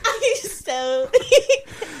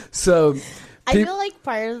So... I peop- feel like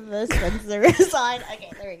part of the censor is on...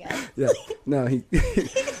 Okay, there we go. yeah, no,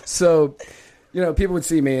 so, you know, people would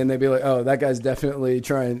see me and they'd be like, oh, that guy's definitely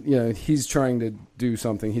trying, you know, he's trying to do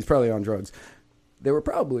something. He's probably on drugs. They were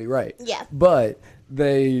probably right. Yeah. But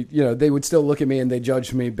they would still look at me and they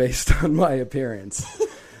judged me based on my appearance.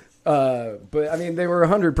 But I mean, they were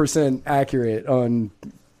 100% accurate on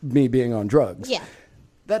me being on drugs. Yeah.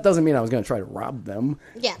 That doesn't mean I was going to try to rob them.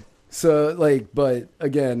 Yeah. So, like, but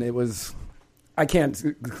again, it was, I can't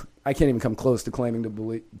even come close to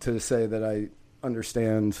claiming to say that I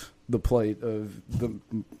understand the plight of the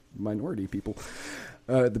minority people,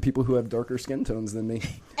 the people who have darker skin tones than me.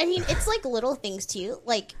 I mean, it's like little things too.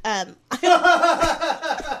 Like,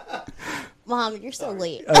 Mom, you're so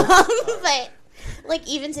late. Oh. But like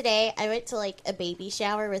even today, I went to like a baby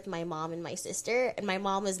shower with my mom and my sister, and my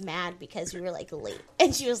mom was mad because we were like late,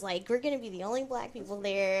 and she was like, "We're gonna be the only black people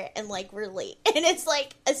there, and like we're late," and it's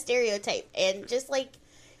like a stereotype, and just like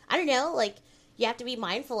I don't know, like you have to be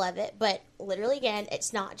mindful of it, but literally again,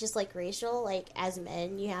 it's not just like racial. Like as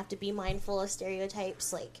men, you have to be mindful of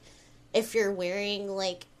stereotypes. Like if you're wearing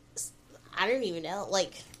like I don't even know,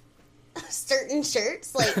 like certain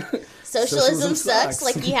shirts, like socialism sucks.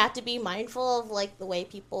 Like you have to be mindful of like the way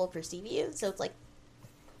people perceive you. So it's like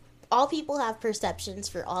all people have perceptions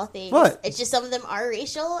for all things. What? It's just some of them are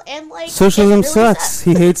racial and like Socialism it really sucks.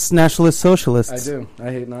 He hates nationalist socialists. I do.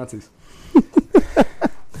 I hate Nazis.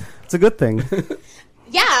 It's a good thing.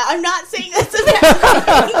 Yeah, I'm not saying that's a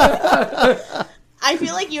bad thing. I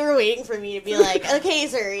feel like you were waiting for me to be like, okay,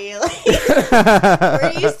 Zuri, like,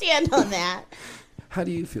 where do you stand on that? How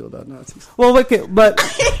do you feel about Nazis? Well, okay, but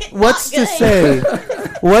what's to say?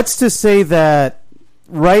 What's to say that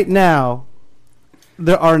right now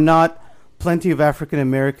there are not plenty of African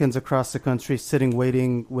Americans across the country sitting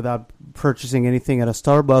waiting without purchasing anything at a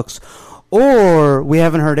Starbucks, or we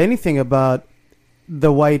haven't heard anything about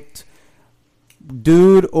the white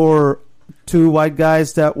dude or two white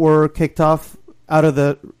guys that were kicked off out of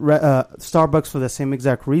the Starbucks for the same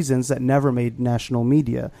exact reasons that never made national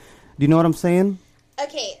media. Do you know what I'm saying?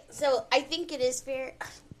 Okay, so I think it is fair.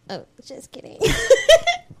 Oh, just kidding.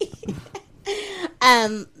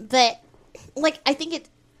 But like, I think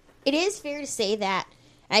it is fair to say that.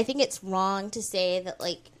 And I think it's wrong to say that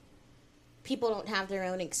like people don't have their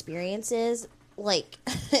own experiences, like,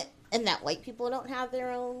 and that white people don't have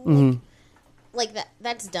their own. Like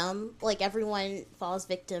that's dumb. Like everyone falls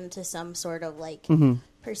victim to some sort of like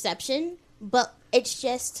perception, but it's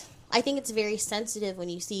just. I think it's very sensitive when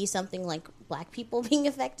you see something like black people being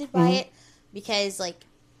affected by it, because like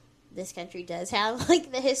this country does have like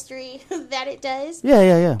the history that it does.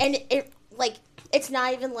 Yeah. And it like it's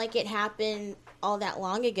not even like it happened all that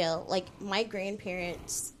long ago. Like my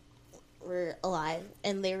grandparents were alive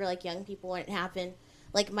and they were like young people when it happened.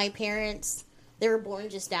 Like my parents, they were born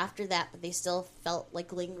just after that, but they still felt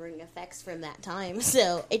like lingering effects from that time.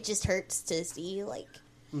 So it just hurts to see like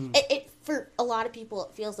it for a lot of people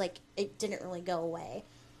it feels like it didn't really go away,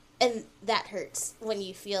 and that hurts when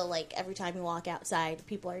you feel like every time you walk outside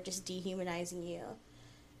people are just dehumanizing you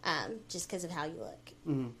just because of how you look.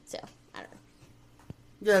 So I don't know.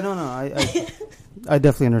 Yeah, no, I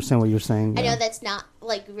definitely understand what you're saying. I Yeah. know that's not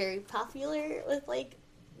like very popular with like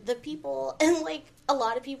the people and like a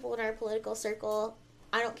lot of people in our political circle.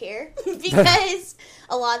 I don't care because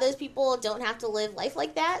a lot of those people don't have to live life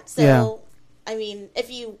like that. So Yeah. I mean,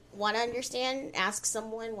 if you want to understand, ask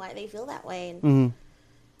someone why they feel that way. And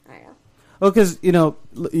I don't know. Well, because, you know,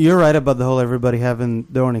 you're right about the whole everybody having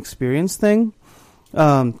their own experience thing.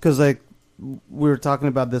 Because, like, we were talking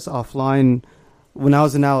about this offline. When I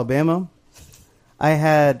was in Alabama, I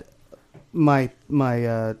had my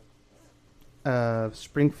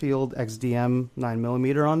Springfield XDM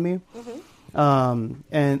 9mm on me.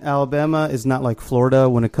 And Alabama is not like Florida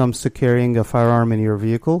when it comes to carrying a firearm in your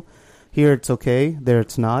vehicle. Here it's okay. There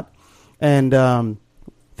it's not. And I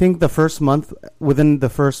think within the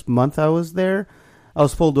first month I was there, I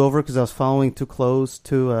was pulled over because I was following too close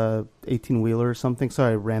to a 18-wheeler or something. So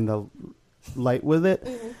I ran the light with it.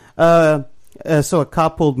 So a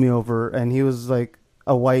cop pulled me over, and he was like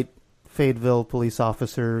a white Fayetteville police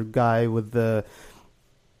officer guy with the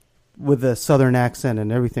southern accent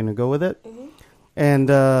and everything to go with it. And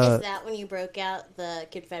Is that when you broke out the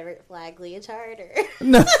Confederate flag leotard? Or?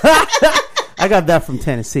 no, I got that from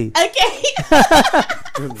Tennessee. Okay.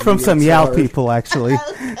 From some Yao people, actually.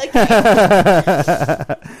 Okay.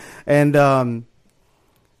 And the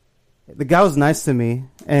guy was nice to me,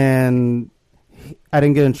 and I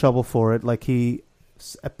didn't get in trouble for it. Like, he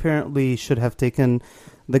apparently should have taken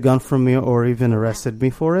the gun from me or even arrested me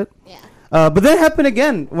for it. Yeah. But that happened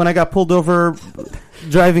again when I got pulled over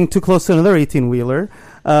driving too close to another 18-wheeler.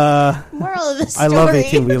 Moral of the story. I love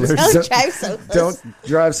 18-wheelers. Don't drive so close. Don't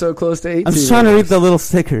drive so close to 18. I'm just trying to read the little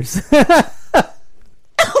stickers.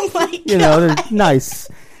 Oh my god. You know, they're nice.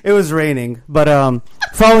 It was raining, but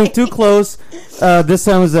following too close. This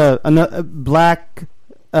time was a black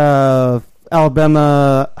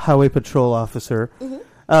Alabama Highway Patrol officer.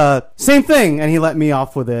 Same thing, and he let me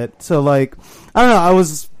off with it. So, like, I don't know. I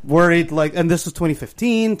was worried, like, and this was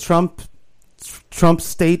 2015. Trump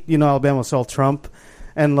state, you know, Alabama was all Trump,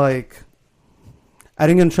 and like, I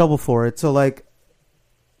didn't get in trouble for it. So, like,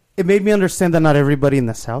 it made me understand that not everybody in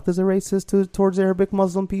the South is a racist towards Arabic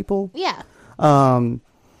Muslim people. Yeah.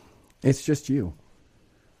 It's just you.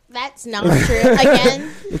 That's not true.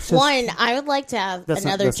 Again, It's just- one, I would like to have That's not-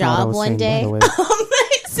 another that's not what I job was one saying, day. by the way.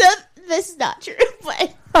 So this is not true,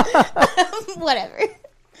 but whatever.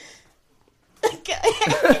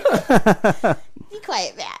 Be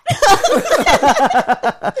quiet, Matt.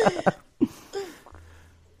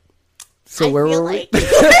 So I where feel were we?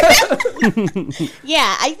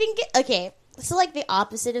 Yeah, I think okay. So like the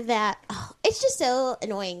opposite of that, it's just so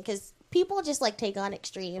annoying because people just like take on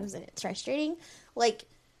extremes and it's frustrating. Like,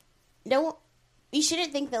 you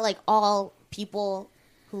shouldn't think that like all people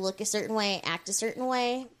who look a certain way act a certain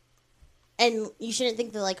way, and you shouldn't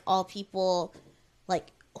think that like all people like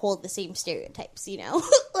hold the same stereotypes. You know,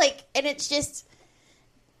 like, and it's just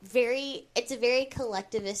it's a very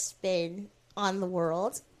collectivist spin on the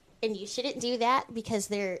world. And you shouldn't do that because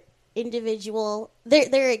they're individual.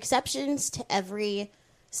 There are exceptions to every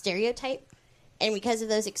stereotype, and because of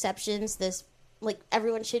those exceptions,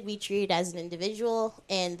 everyone should be treated as an individual,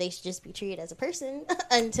 and they should just be treated as a person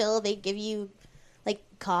until they give you like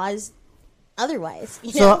cause otherwise.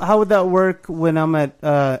 You So know? how would that work when I'm at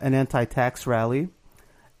an anti-tax rally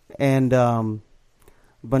and a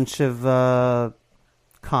bunch of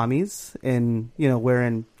commies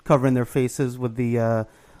wearing covering their faces with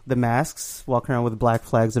the masks, walking around with black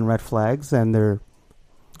flags and red flags, and they're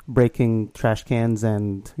breaking trash cans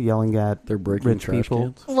and yelling at They're breaking rich trash people.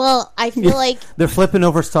 cans. Well, I feel like They're flipping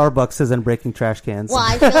over Starbucks and breaking trash cans. well,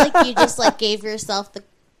 I feel like you just like gave yourself the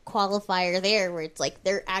qualifier there, where it's like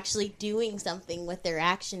they're actually doing something with their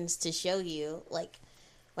actions to show you like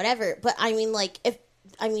whatever. But I mean, like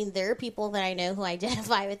there are people that I know who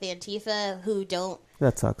identify with Antifa who don't.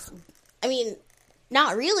 That sucks. I mean,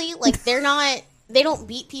 not really. Like they're not. They don't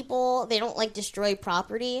beat people. They don't like destroy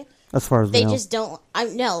property. As far as we They know. just don't. I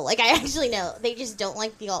actually know. They just don't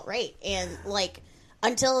like the alt right, and like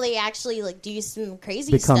until they actually like do some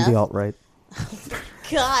crazy become stuff. the alt-right.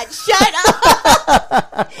 God, shut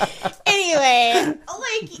up. Anyway,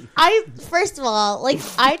 first of all,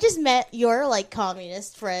 I just met your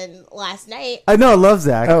communist friend last night. I know, I love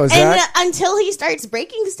Zach. Oh, is And that? until he starts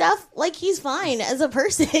breaking stuff, he's fine as a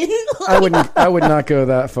person. I would not go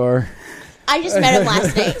that far. I just met him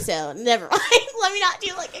last night, so never mind. Let me not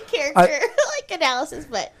do a character analysis,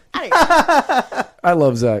 but I don't know. I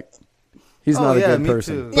love Zach. He's not a yeah, good me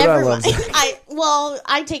person, too. but I Never love mind. Zach.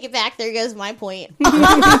 I take it back. There goes my point.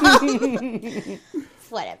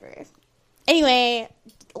 Whatever. Anyway,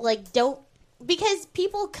 because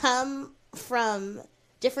people come from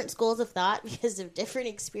different schools of thought because of different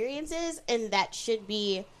experiences, and that should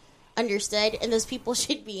be understood, and those people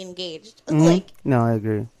should be engaged. No, I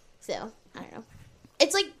agree. So I don't know.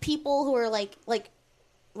 It's like people who are like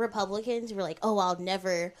Republicans who are like, oh, I'll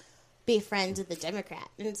never be friends with a Democrat,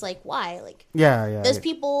 and it's like, why? Yeah. Those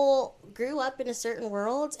people grew up in a certain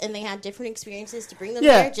world, and they had different experiences to bring them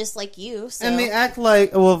Yeah. there, just like you. So. And they act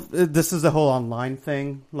like, well, this is the whole online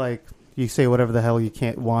thing. Like, you say whatever the hell you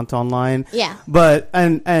can't want online. Yeah. But,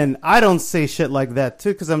 and I don't say shit like that,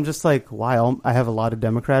 too, because I'm just like, why? I have a lot of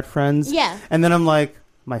Democrat friends. Yeah. And then I'm like,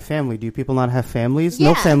 my family, do people not have families? No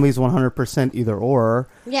Yeah. family is 100% either or.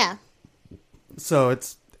 Yeah. So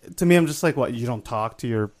it's, to me, I'm just like, what, you don't talk to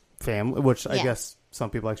your family? Which I Yeah. guess some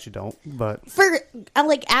people actually don't, but. For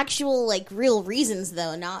actual real reasons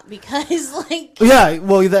though, not because Yeah,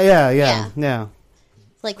 well, yeah.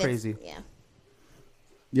 that's- Crazy. Yeah.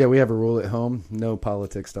 Yeah, we have a rule at home: no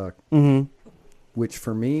politics talk. Mm-hmm. Which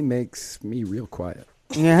for me makes me real quiet.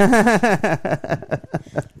 Yeah.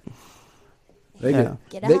 They Yeah.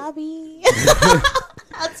 Get a they- hobby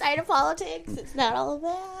outside of politics. It's not all of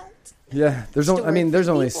that. Yeah, there's Just only. to I mean, work there's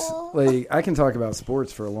for only people. I can talk about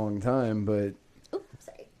sports for a long time, but Oops,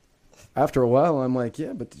 sorry. after a while, I'm like,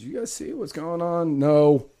 yeah, but did you guys see what's going on?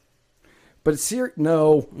 No, but it's here.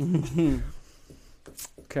 No.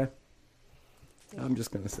 Okay. I'm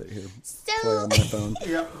just gonna sit here, play on my So phone. that's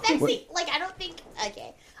the, I don't think.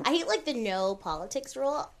 Okay, I hate the no politics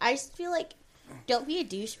rule. I just feel like don't be a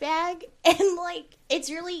douchebag, and it's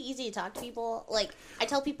really easy to talk to people. I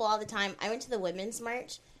tell people all the time. I went to the women's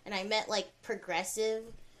march and I met progressive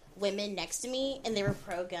women next to me, and they were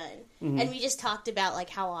pro-gun, and we just talked about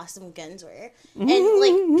how awesome guns were,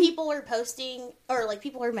 and people were posting or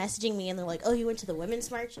people were messaging me, and they're like, "Oh, you went to the women's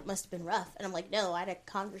march? It must have been rough." And I'm like, "No, I had a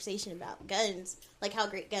conversation about guns, how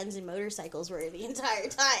great guns and motorcycles were the entire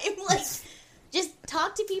time." Just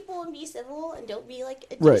talk to people and be civil, and don't be a Right.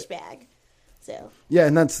 douchebag. So Yeah,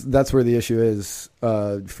 and that's where the issue is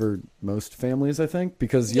for most families, I think,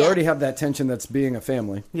 because you Yeah. already have that tension that's being a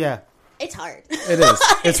family. Yeah. it's hard. It is.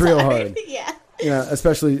 It's real hard. Yeah. Yeah,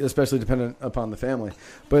 especially dependent upon the family.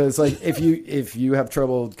 But it's if you have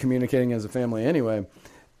trouble communicating as a family anyway,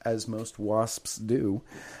 as most WASPs do,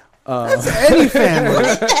 That's any family.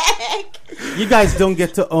 What the heck? You guys don't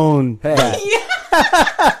get to own that.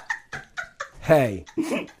 Hey,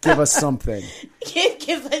 give us something.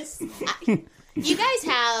 Give us. You guys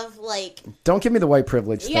have like. Don't give me the white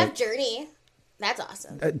privilege You thing. have Journey. That's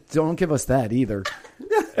awesome. Don't give us that either.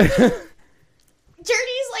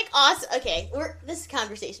 Journey's like awesome. Okay, this is a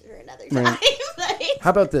conversation for another time. Right. But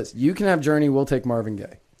How about this? You can have Journey. We'll take Marvin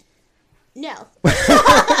Gaye. no.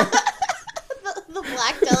 The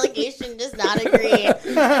black delegation does not agree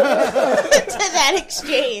to that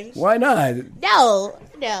exchange. Why not?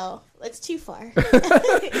 No, it's too far.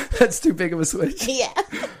 That's too big of a switch. Yeah.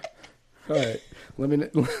 All right. Let me.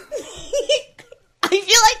 I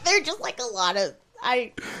feel like they're just like a lot of.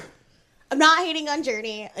 I'm not hating on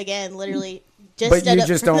Journey again. Literally, But you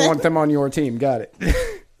just don't want them on your team. Got it.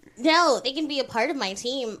 No, they can be a part of my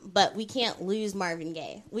team, but we can't lose Marvin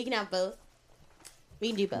Gaye. We can have both. We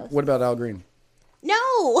can do both. What about Al Green?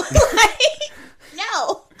 No,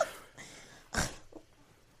 no.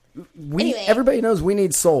 Anyway. Everybody knows we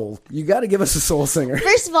need soul. You got to give us a soul singer.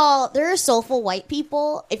 First of all, there are soulful white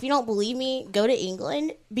people. If you don't believe me, go to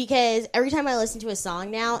England, because every time I listen to a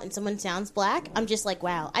song now and someone sounds black, I'm just like,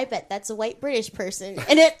 wow, I bet that's a white British person.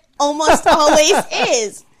 And it almost always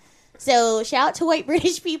is. So shout out to white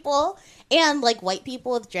British people, and like white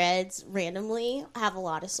people with dreads randomly have a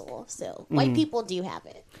lot of soul. So white people do have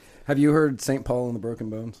it. Have you heard St. Paul and the Broken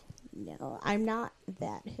Bones? No, I'm not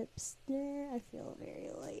that hipster. I feel very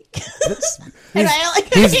like.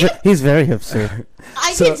 He's very hipster.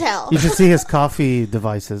 I can tell. You should see his coffee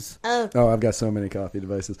devices. Oh, I've got so many coffee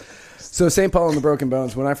devices. So St. Paul and the Broken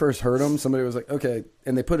Bones, when I first heard them, somebody was like, okay.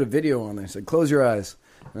 And they put a video on there. Said, close your eyes.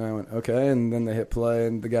 And I went, okay. And then they hit play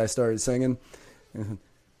and the guy started singing. And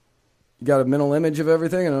you got a mental image of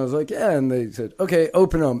everything? And I was like, yeah. And they said, okay,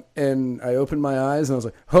 open them. And I opened my eyes and I was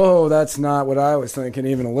like, oh, that's not what I was thinking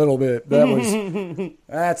even a little bit.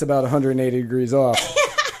 That's about 180 degrees off.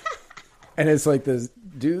 And it's like this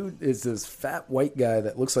dude is this fat white guy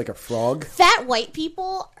that looks like a frog. Fat white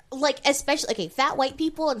people, like, especially, okay, fat white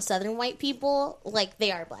people and southern white people, like,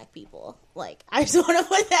 they are black people. Like, I just want to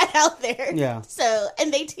put that out there. Yeah. So,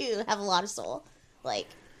 and they too have a lot of soul. Like,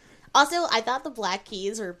 also, I thought the Black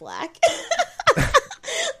Keys were black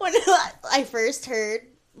when I first heard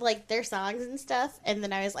like their songs and stuff, and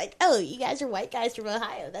then I was like, "Oh, you guys are white guys from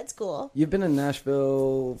Ohio. That's cool." You've been in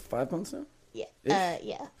Nashville 5 months now? Yeah,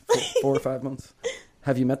 yeah. 4 or 5 months.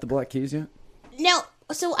 Have you met the Black Keys yet? No,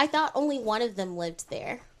 so I thought only one of them lived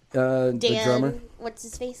there. The drummer, what's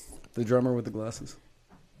his face? the drummer with the glasses.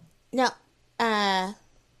 No, I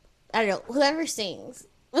don't know. Whoever sings,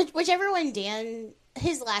 whichever one. Dan.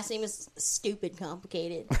 His last name is stupid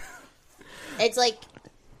complicated. It's like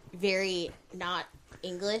very not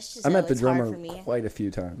English. So I met the it's hard drummer for me. quite a few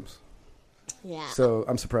times. Yeah. So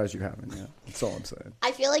I'm surprised you haven't yet. That's all I'm saying.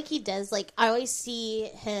 I feel like he does, like, I always see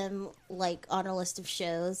him, like, on a list of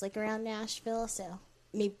shows, like, around Nashville, so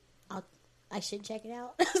maybe I should check it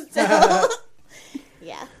out. So,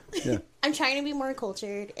 yeah. I'm trying to be more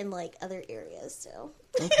cultured in, like, other areas, so.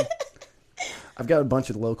 Okay. I've got a bunch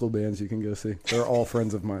of local bands you can go see. They're all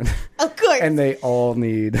friends of mine. Of course. And they all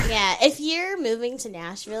need. Yeah, if you're moving to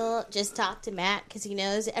Nashville, just talk to Matt, because he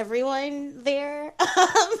knows everyone there.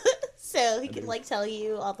 So he can, like, tell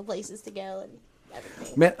you all the places to go and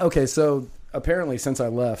everything. Man, okay, so apparently since I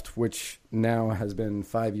left, which now has been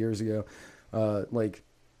 5 years ago, like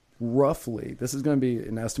roughly, this is going to be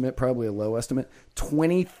an estimate, probably a low estimate,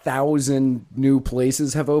 20,000 new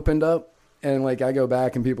places have opened up. And like I go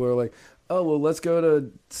back and people are like, oh, well, let's go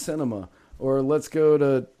to cinema, or let's go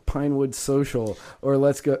to Pinewood Social, or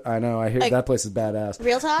let's go. I know, I hear that place is badass.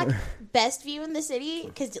 Real talk, best view in the city,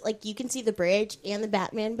 because like you can see the bridge and the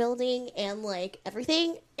Batman building and like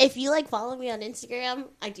everything. If you like follow me on Instagram,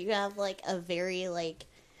 I do have like a very like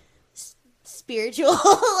spiritual,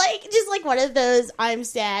 like just like one of those I'm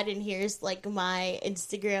sad and here's like my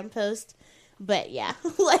Instagram post. But yeah,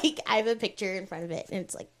 like I have a picture in front of it and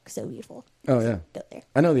it's like so beautiful. Oh yeah, go there.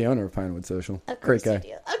 I know the owner of Pinewood Social. Of Great course guy.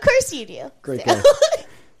 you do. Of course you do. Great So. guy.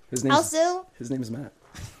 His name is Matt.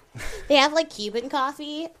 They have like Cuban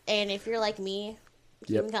coffee, and if you're like me,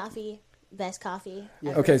 Cuban Yep. coffee, best coffee.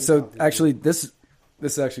 Yeah. ever. Okay, so actually, this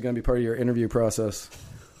is actually going to be part of your interview process.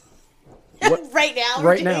 What- right now,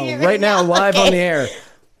 Right now, live Okay. on the air.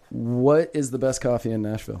 What is the best coffee in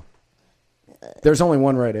Nashville? There's only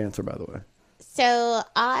one right answer, by the way. So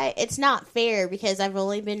it's not fair because I've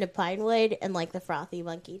only been to Pinewood and like the Frothy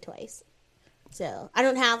Monkey twice. So I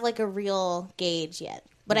don't have like a real gauge yet,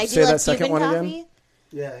 but I do Say that love second Cuban one coffee. again?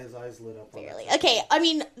 Yeah, his eyes lit up. Barely. Okay, I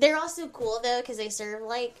mean they're also cool though because they serve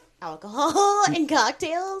like alcohol and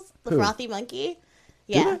cocktails. The Who? Frothy Monkey.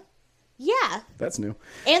 Yeah. Yeah. That's new.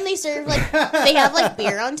 And they serve, like, they have, like,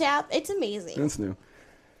 beer on tap. It's amazing. That's new.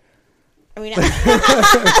 I mean,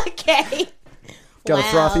 okay. Got a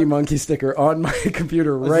Wow. frothy monkey sticker on my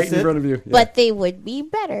computer right this in it? front of you. Yeah. But they would be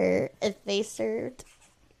better if they served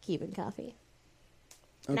Cuban coffee.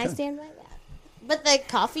 And I Okay. stand by that. But the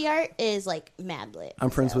coffee art is, like, mad lit. I'm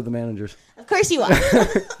friends so. with the managers. Of course you are.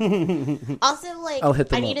 Also, like, I'll hit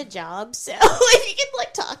them I need up. a job, so if you could,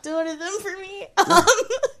 like, talk to one of them for me.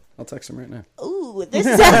 I'll text them right now. Ooh, this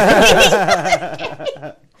is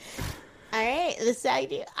happening. All right, this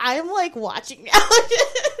idea. I'm, like, watching now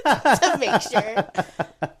to make sure.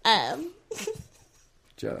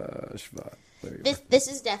 Josh Vaught. There you This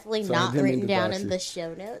is definitely Sorry, I not didn't mean written to down dox in you. the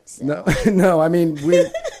show notes. So. go. No, no. I mean,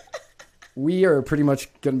 we are pretty much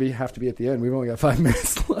going to have to be at the end. We've only got 5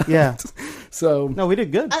 minutes left. Yeah. So No, we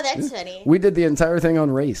did good. Oh, that's funny. we did the entire thing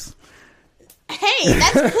on race. Hey,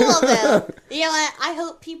 that's cool though. You know what? I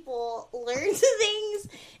hope people learn some things,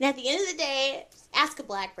 and at the end of the day, ask a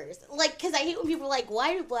black person. Like, because I hate when people are like,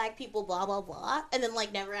 "Why do black people blah blah blah," and then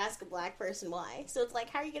like never ask a black person why. So it's like,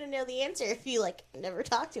 how are you gonna know the answer if you like never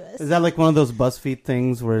talk to us? Is that like one of those BuzzFeed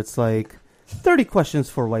things where it's like 30 questions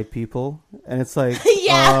for white people, and it's like,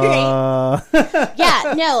 Yeah,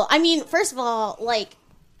 Yeah, no. I mean, first of all, like,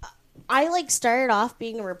 I like started off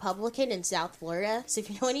being a Republican in South Florida. So if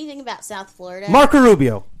you know anything about South Florida, Marco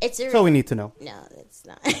Rubio. it's a That's all we need to know. No, it's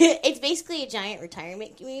not. It's basically a giant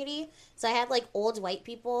retirement community. So I had like old white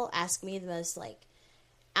people ask me the most like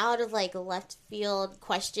out of like left field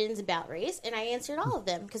questions about race, and I answered all of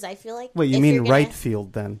them because I feel like. Wait, you if mean you're gonna- right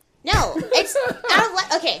field then? No, it's out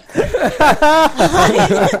of okay.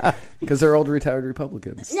 Because they're old retired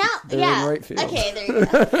Republicans. No, They're yeah. in right field. Okay, there you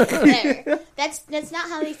go. There. That's not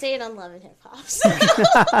how they say it on Love and Hip Hop. So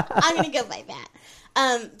I'm gonna go by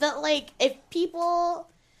that. But like, if people,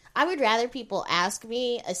 I would rather people ask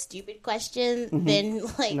me a stupid question than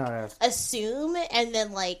like Not ask. assume and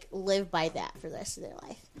then like live by that for the rest of their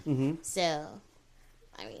life. So,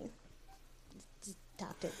 I mean, just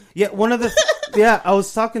talk to me. Yeah, one of the I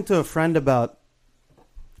was talking to a friend about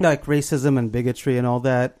like racism and bigotry and all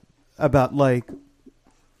that, about like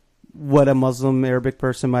what a Muslim Arabic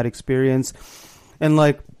person might experience, and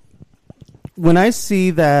like when I see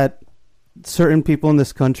that certain people in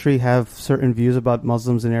this country have certain views about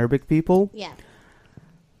Muslims and Arabic people, Yeah.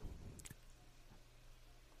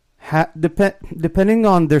 depending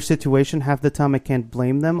on their situation, half the time I can't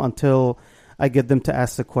blame them until I get them to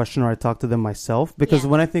ask the question or I talk to them myself. Because Yeah.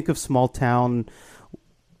 when I think of small town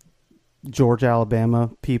Georgia,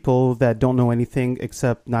 Alabama people that don't know anything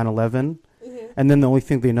except 9/11, and then the only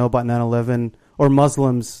thing they know about 9/11, or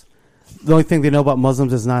Muslims, the only thing they know about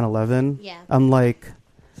Muslims is 9/11. Yeah. I'm like,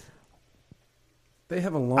 They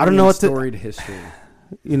have a long I don't know and what to- storied history.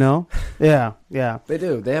 you know, yeah. They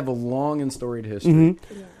do. They have a long and storied history. hmm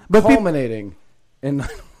But people, Culminating in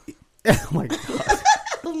oh my god.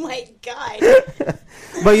 Oh my god.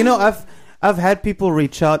 But you know, I've had people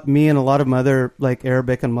reach out, me and a lot of my other like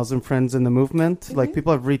Arabic and Muslim friends in the movement. Like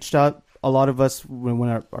people have reached out. A lot of us, when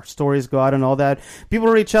our stories go out and all that, people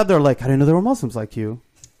reach out. They're like, "I didn't know there were Muslims like you,"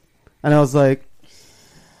 and I was like,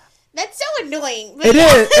 That's so annoying. But "It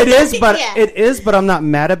is, but Yeah. it is, but I'm not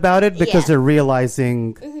mad about it because Yeah. they're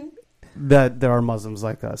realizing that there are Muslims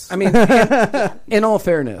like us." I mean, in all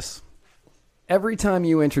fairness, every time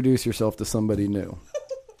you introduce yourself to somebody new,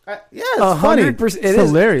 yeah, it's funny. 100%, It's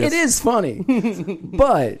hilarious. It is funny,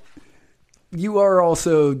 but you are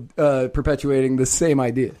also perpetuating the same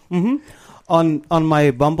idea. On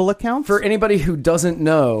my Bumble account. For anybody who doesn't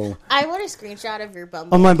know, I want a screenshot of your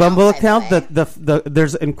Bumble on my Bumble by the account, way. the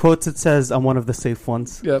there's in quotes it says I'm one of the safe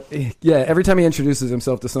ones. yeah, every time he introduces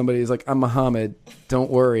himself to somebody, he's like, "I'm Muhammad.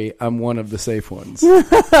 Don't worry, I'm one of the safe ones."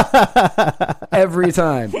 Every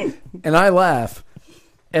time, and I laugh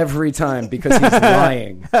every time because he's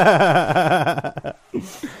lying.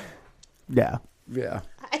 Yeah. Yeah.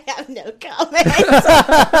 I have no comment.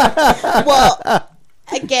 Well,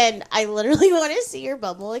 again, I literally want to see your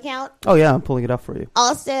Bumble account. Oh yeah, I'm pulling it up for you.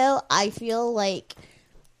 Also, I feel like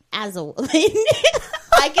as a woman,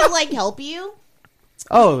 I can like help you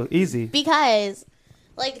Oh, easy. because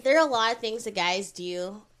like there are a lot of things that guys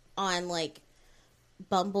do on like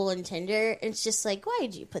Bumble and Tinder. It's just like, why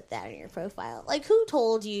did you put that in your profile? Like, who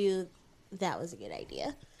told you that was a good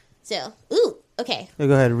idea? So, okay. Yeah,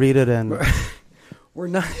 go ahead, read it and We're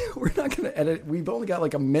not going to edit. We've only got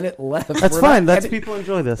like a minute left. that's We're fine. not Let's edit- people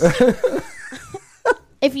enjoy this.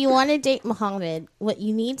 If you want to date Muhammad, what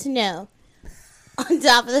you need to know, on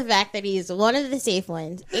top of the fact that he's one of the safe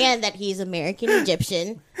ones and that he's American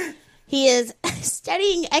Egyptian, he is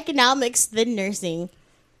studying economics then nursing.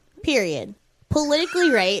 Period.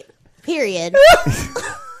 Politically right. period.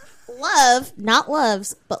 Love, not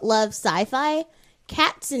loves, but love sci-fi,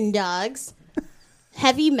 cats and dogs,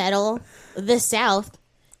 heavy metal, the South,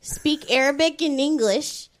 speak Arabic and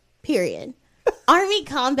English, period. Army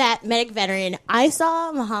combat medic veteran. I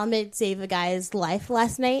saw Muhammad save a guy's life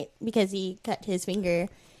last night because he cut his finger.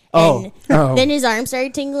 And then his arm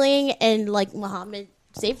started tingling, and like Muhammad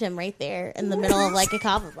saved him right there in the middle of like a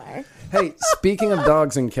kava bar. Hey, speaking of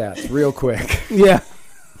dogs and cats, real quick. Yeah.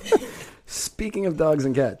 Speaking of dogs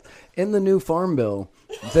and cats, in the new farm bill,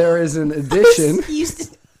 there is an addition.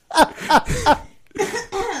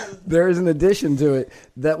 There is an addition to it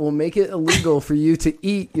that will make it illegal for you to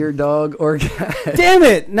eat your dog or cat. Damn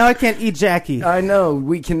it! Now I can't eat Jackie. I know.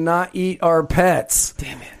 We cannot eat our pets.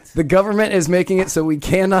 Damn it. The government is making it so we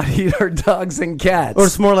cannot eat our dogs and cats. Or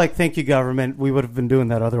it's more like, thank you, government. We would have been doing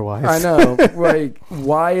that otherwise. I know. Like,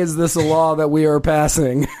 why is this a law that we are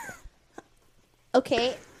passing?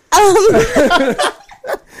 Okay.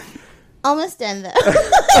 Almost done though.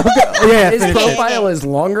 Yeah, His finish it. profile is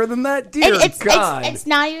longer than that? Dear God. It's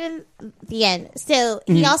not even the end. So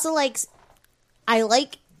he also likes, I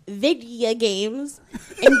like video games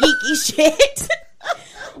and geeky shit.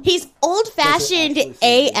 He's old fashioned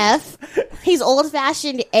AF. He's old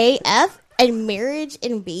fashioned AF, and marriage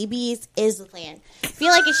and babies is the plan. I feel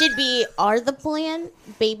like it should be are the plan,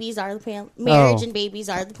 babies are the plan. Marriage and babies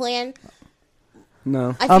are the plan.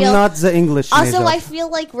 No. I'm not the English Also, major. I feel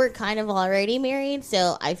like we're kind of already married,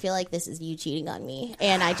 so I feel like this is you cheating on me,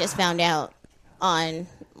 and I just found out on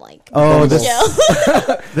like Oh, the this-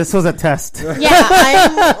 show. This was a test. Yeah,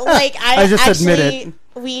 I'm like I just actually, admit it.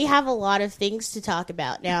 We have a lot of things to talk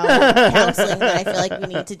about now, counseling that I feel like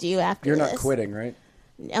we need to do after. You're not this. quitting, right?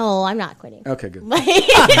 No, I'm not quitting. Okay, good. I'm,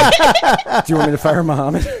 Do you want me to fire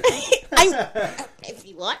Muhammad? if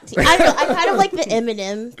you want to, I don't know. I kind of like the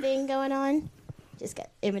Eminem thing going on. Just got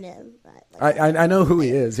Eminem. But, like, I know who he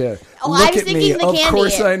is, yeah. Oh, Look I was at me. thinking the Of candy.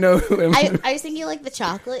 course I know who Eminem I was thinking like the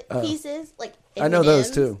chocolate pieces, like I know those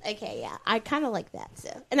M&Ms. too. Okay, yeah, I kind of like that. So,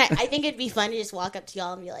 and I think it'd be fun to just walk up to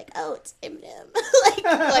y'all and be like, "Oh, it's Eminem,"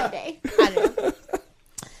 like one day. I don't know.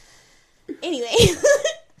 Anyway,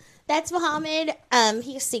 that's Muhammad.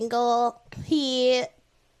 He's single. He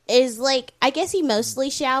is like, I guess he mostly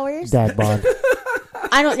showers. Dad bod.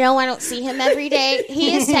 I don't know. I don't see him every day.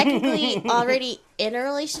 He is technically already in a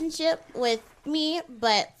relationship with me,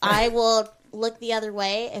 but I will look the other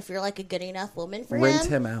way if you're like a good enough woman for Rent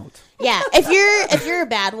him. him out. Yeah, if you're a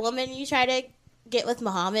bad woman, you try to get with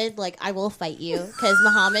Muhammad, like I will fight you because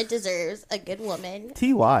Muhammad deserves a good woman.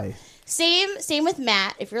 TY. Same with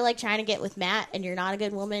Matt. If you're like trying to get with Matt and you're not a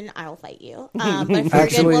good woman, I will fight you. But if you're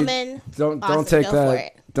Actually, a good woman, Don't awesome, take go for that.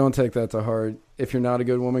 it. Don't take that to heart. If you're not a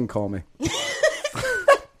good woman, call me.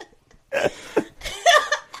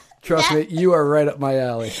 Trust me, you are right up my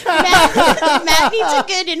alley. Matt needs a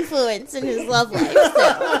good influence in his love life.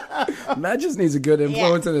 So. Matt just needs a good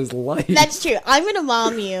influence in his life. That's true. I'm gonna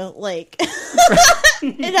mom you, like,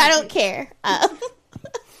 and I don't care.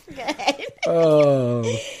 Go ahead.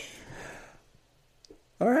 Oh.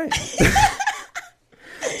 All right.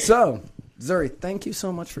 So, Zuri, thank you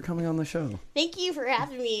so much for coming on the show. Thank you for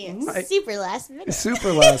having me. Super last minute.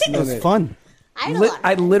 Super last It was minute. fun. I had a lot of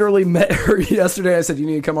I fun. literally met her yesterday. I said, "You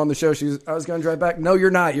need to come on the show." I was going to drive back. No, you're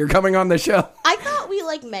not. You're coming on the show. I thought we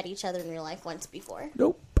like met each other in real life once before.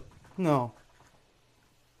 Nope. No.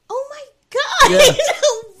 Oh my god! Yeah.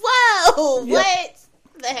 Whoa! Yep.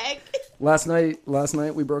 What the heck? Last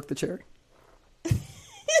night we broke the cherry.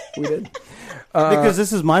 We did. Because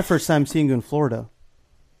this is my first time seeing you in Florida.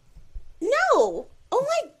 No! Oh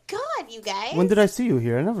my god, you guys! When did I see you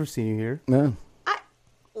here? I never seen you here. No.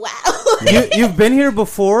 Wow. You've been here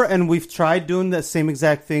before, and we've tried doing the same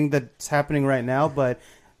exact thing that's happening right now, but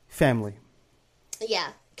family. Yeah,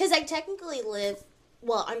 because I technically live.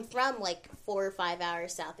 Well, I'm from like 4 or 5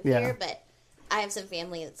 hours south of Yeah. here, but I have some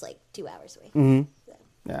family that's like 2 hours away. Mm-hmm. So,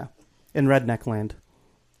 Yeah. In Redneck Land.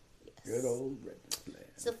 Good old red.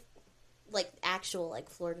 so, like actual like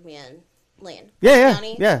Florida man land. Yeah.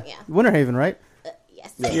 County? Yeah. Yeah. Winter Haven, right?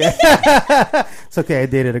 Yes. It's okay. I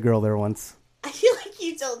dated a girl there once. I feel like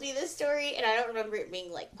you told me this story, and I don't remember it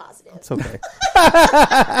being like positive. It's okay.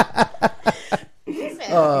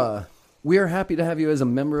 So, We are happy to have you as a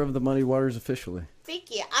member of the Muddy Waters officially.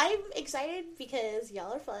 thank you. I'm excited because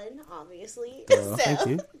y'all are fun, obviously. Duh. So, Thank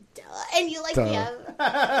you. Duh. And you like me. You're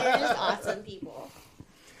just awesome people.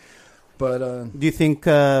 But Do you think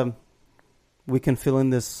we can fill in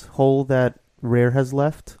this hole that Rare has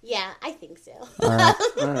left? Yeah, I think so. All right.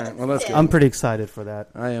 all right, well that's good. I'm pretty excited for that.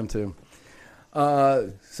 I am too.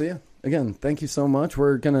 So yeah, again, thank you so much.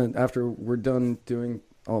 We're gonna after we're done doing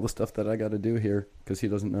all the stuff that I got to do here because he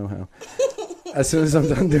doesn't know how. As soon as I'm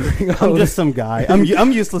done doing all I'm just some guy. I'm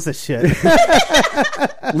useless as shit.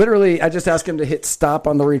 literally, I just ask him to hit stop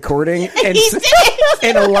on the recording, and He did.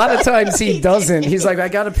 and a lot of times he doesn't. He's like, I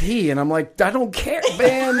gotta pee, and I'm like, I don't care,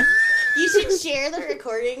 man. You should share the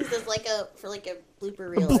recordings as like a blooper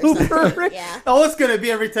reel or something. Yeah. All it's gonna be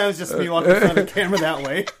every time is just me walking in front of the camera that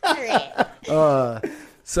way. All right.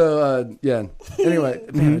 Yeah. Anyway,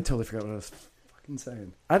 man, I totally forgot what I was fucking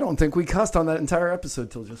saying. I don't think we cussed on that entire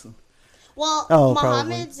episode till just then. Well, Oh,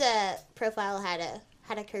 Muhammad's profile had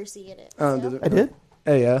a cursey in it. So. Did it? I did.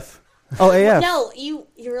 AF. Oh, AF. No, you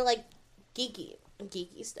were like geeky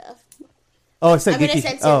stuff. Oh, I said I'm gonna geeky.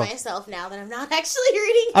 censor myself now that I'm not actually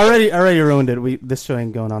reading it. Already ruined it. This show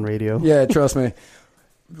ain't going on radio. Yeah, trust me.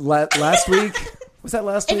 Last week was that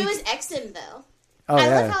last If week? it was XM though. Oh, I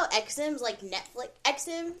yeah. love how XM's like Netflix.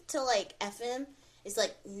 XM to like FM is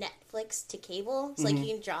like Netflix to cable. So like you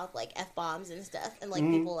can drop like F-bombs and stuff, and like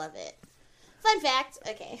people love it. Fun fact.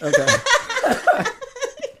 Okay. Okay.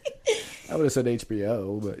 I would have said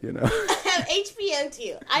HBO, but you know. I have HBO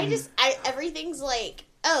too. Everything's like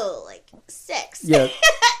sex. Yeah.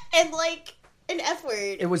 And like an F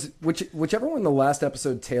word. It was whichever one the last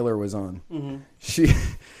episode Taylor was on. She,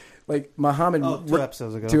 like Muhammad. Oh, 2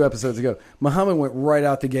 episodes ago. 2 episodes ago, Muhammad went right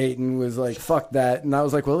out the gate and was like, "Fuck that," and I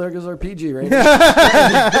was like, "Well, there goes our PG rating," and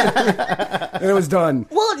it was done.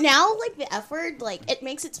 Well, now like the F word, like it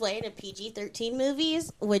makes its way into PG-13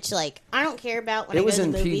 movies, which like I don't care about when It I was go to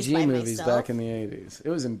in movies PG by movies myself. back in the 80s. It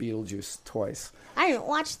was in Beetlejuice twice. I didn't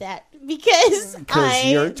watch that because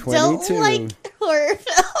you're I 22. don't like horror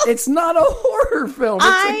films. It's not a horror film.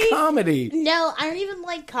 It's a comedy. No, I don't even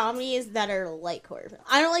like comedies that are like horror films.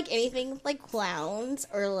 I don't like anything like clowns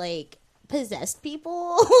or like possessed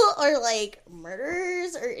people or like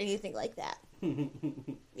murders or anything like that.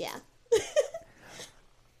 Yeah.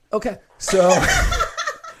 Okay, so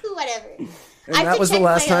Whatever. and I have that to was the check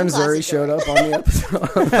last my own time Zuri closet showed door. up on the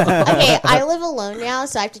episode. Okay, I live alone now,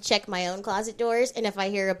 so I have to check my own closet doors, and if I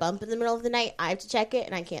hear a bump in the middle of the night, I have to check it,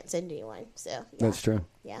 and I can't send anyone. So yeah. That's true.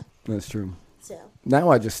 Yeah. That's true. So Now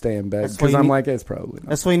I just stay in bed That's why because you I'm need- like, it's probably not.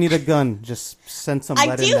 That's why you need a gun. Just send some I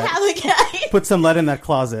lead do in that. have a gun, Put some lead in that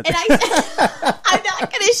closet. and I'm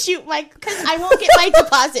not gonna shoot because I won't get my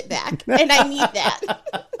deposit back, and I need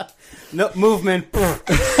that. No movement.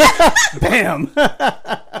 Bam.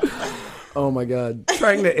 Oh my god!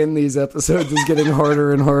 Trying to end these episodes is getting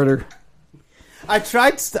harder and harder. I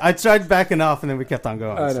tried backing off, and then we kept on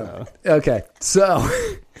going. I so. know. Okay, so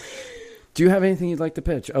do you have anything you'd like to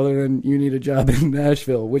pitch other than you need a job in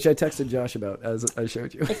Nashville, which I texted Josh about as I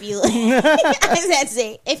showed you? If you, I was about to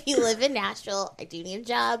say, if you live in Nashville, I do need a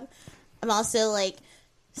job. I'm also like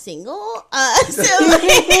single, so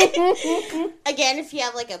like, again, if you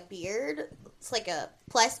have like a beard, it's like a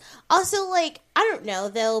plus. Also, like I don't know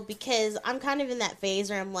though, because I'm kind of in that phase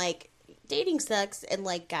where I'm like, dating sucks, and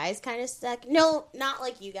like guys kind of suck. No, not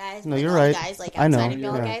like you guys. No, like you're all the right. Guys like I know, outside of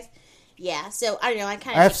you're y'all right. guys. Yeah, so I don't know. I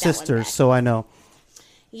kind of I have sisters, so I know.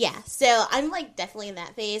 Yeah, so I'm like definitely in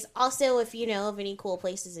that phase. Also, if you know of any cool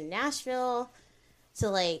places in Nashville to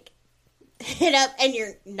like hit up, and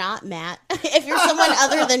you're not Matt, if you're someone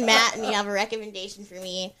other than Matt and you have a recommendation for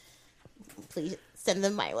me, please send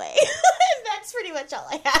them my way. That's pretty much all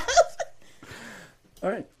I have. All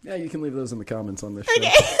right, yeah, you can leave those in the comments on this show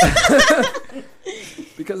Okay.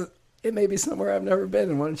 because it may be somewhere I've never been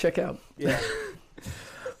and want to check out. Yeah.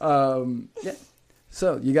 Yeah.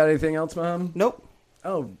 So, you got anything else, Mom? Nope.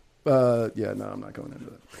 Oh, yeah, no, I'm not going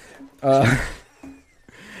into that.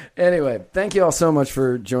 Anyway, thank you all so much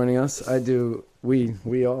for joining us.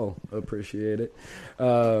 We all appreciate it.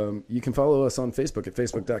 You can follow us on Facebook at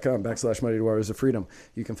facebook.com/Muddied Waters of Freedom.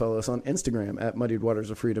 You can follow us on Instagram at Muddied Waters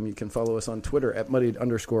of Freedom. You can follow us on Twitter at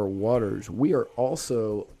Muddied_Waters. We are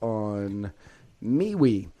also on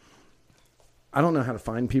MeWe. I don't know how to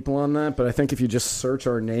find people on that, but I think if you just search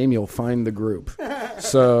our name, you'll find the group.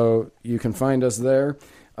 So you can find us there.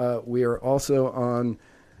 We are also on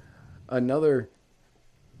another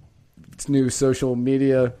new social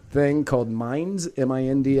media thing called Minds,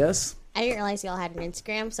 M-I-N-D-S. I didn't realize y'all had an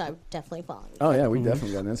Instagram, so I'm definitely following you. Oh, yeah, we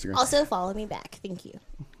definitely got an Instagram. Also, follow me back. Thank you.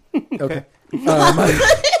 Okay.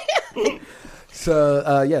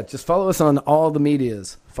 So, yeah, just follow us on all the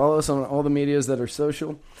medias. Follow us on all the medias that are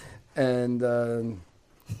social. And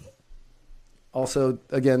also,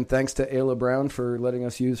 again, thanks to Ayla Brown for letting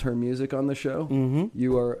us use her music on the show. Mm-hmm.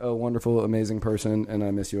 You are a wonderful, amazing person, and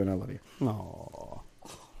I miss you and I love you. Aww.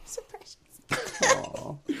 So precious.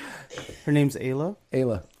 Aww. Her name's Ayla.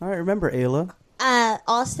 Ayla. All right, remember Ayla.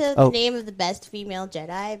 Also, the name of the best female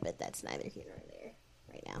Jedi, but that's neither here nor there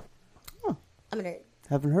right now. Oh. I'm a nerd.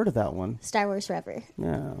 Haven't heard of that one. Star Wars Forever.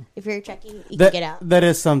 Yeah. If you're checking, you can get out. That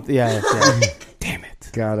is something. Yeah. Damn it.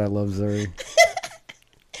 God, I love Zuri.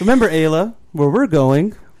 Remember, Ayla, where we're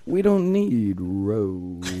going. We don't need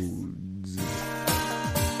roads.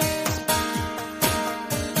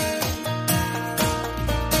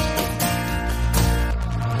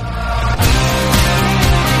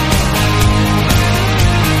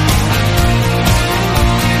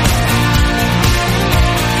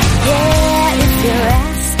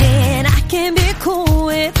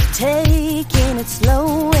 Taking it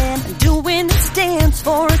slow and doing this dance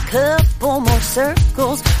for a couple more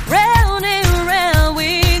circles round and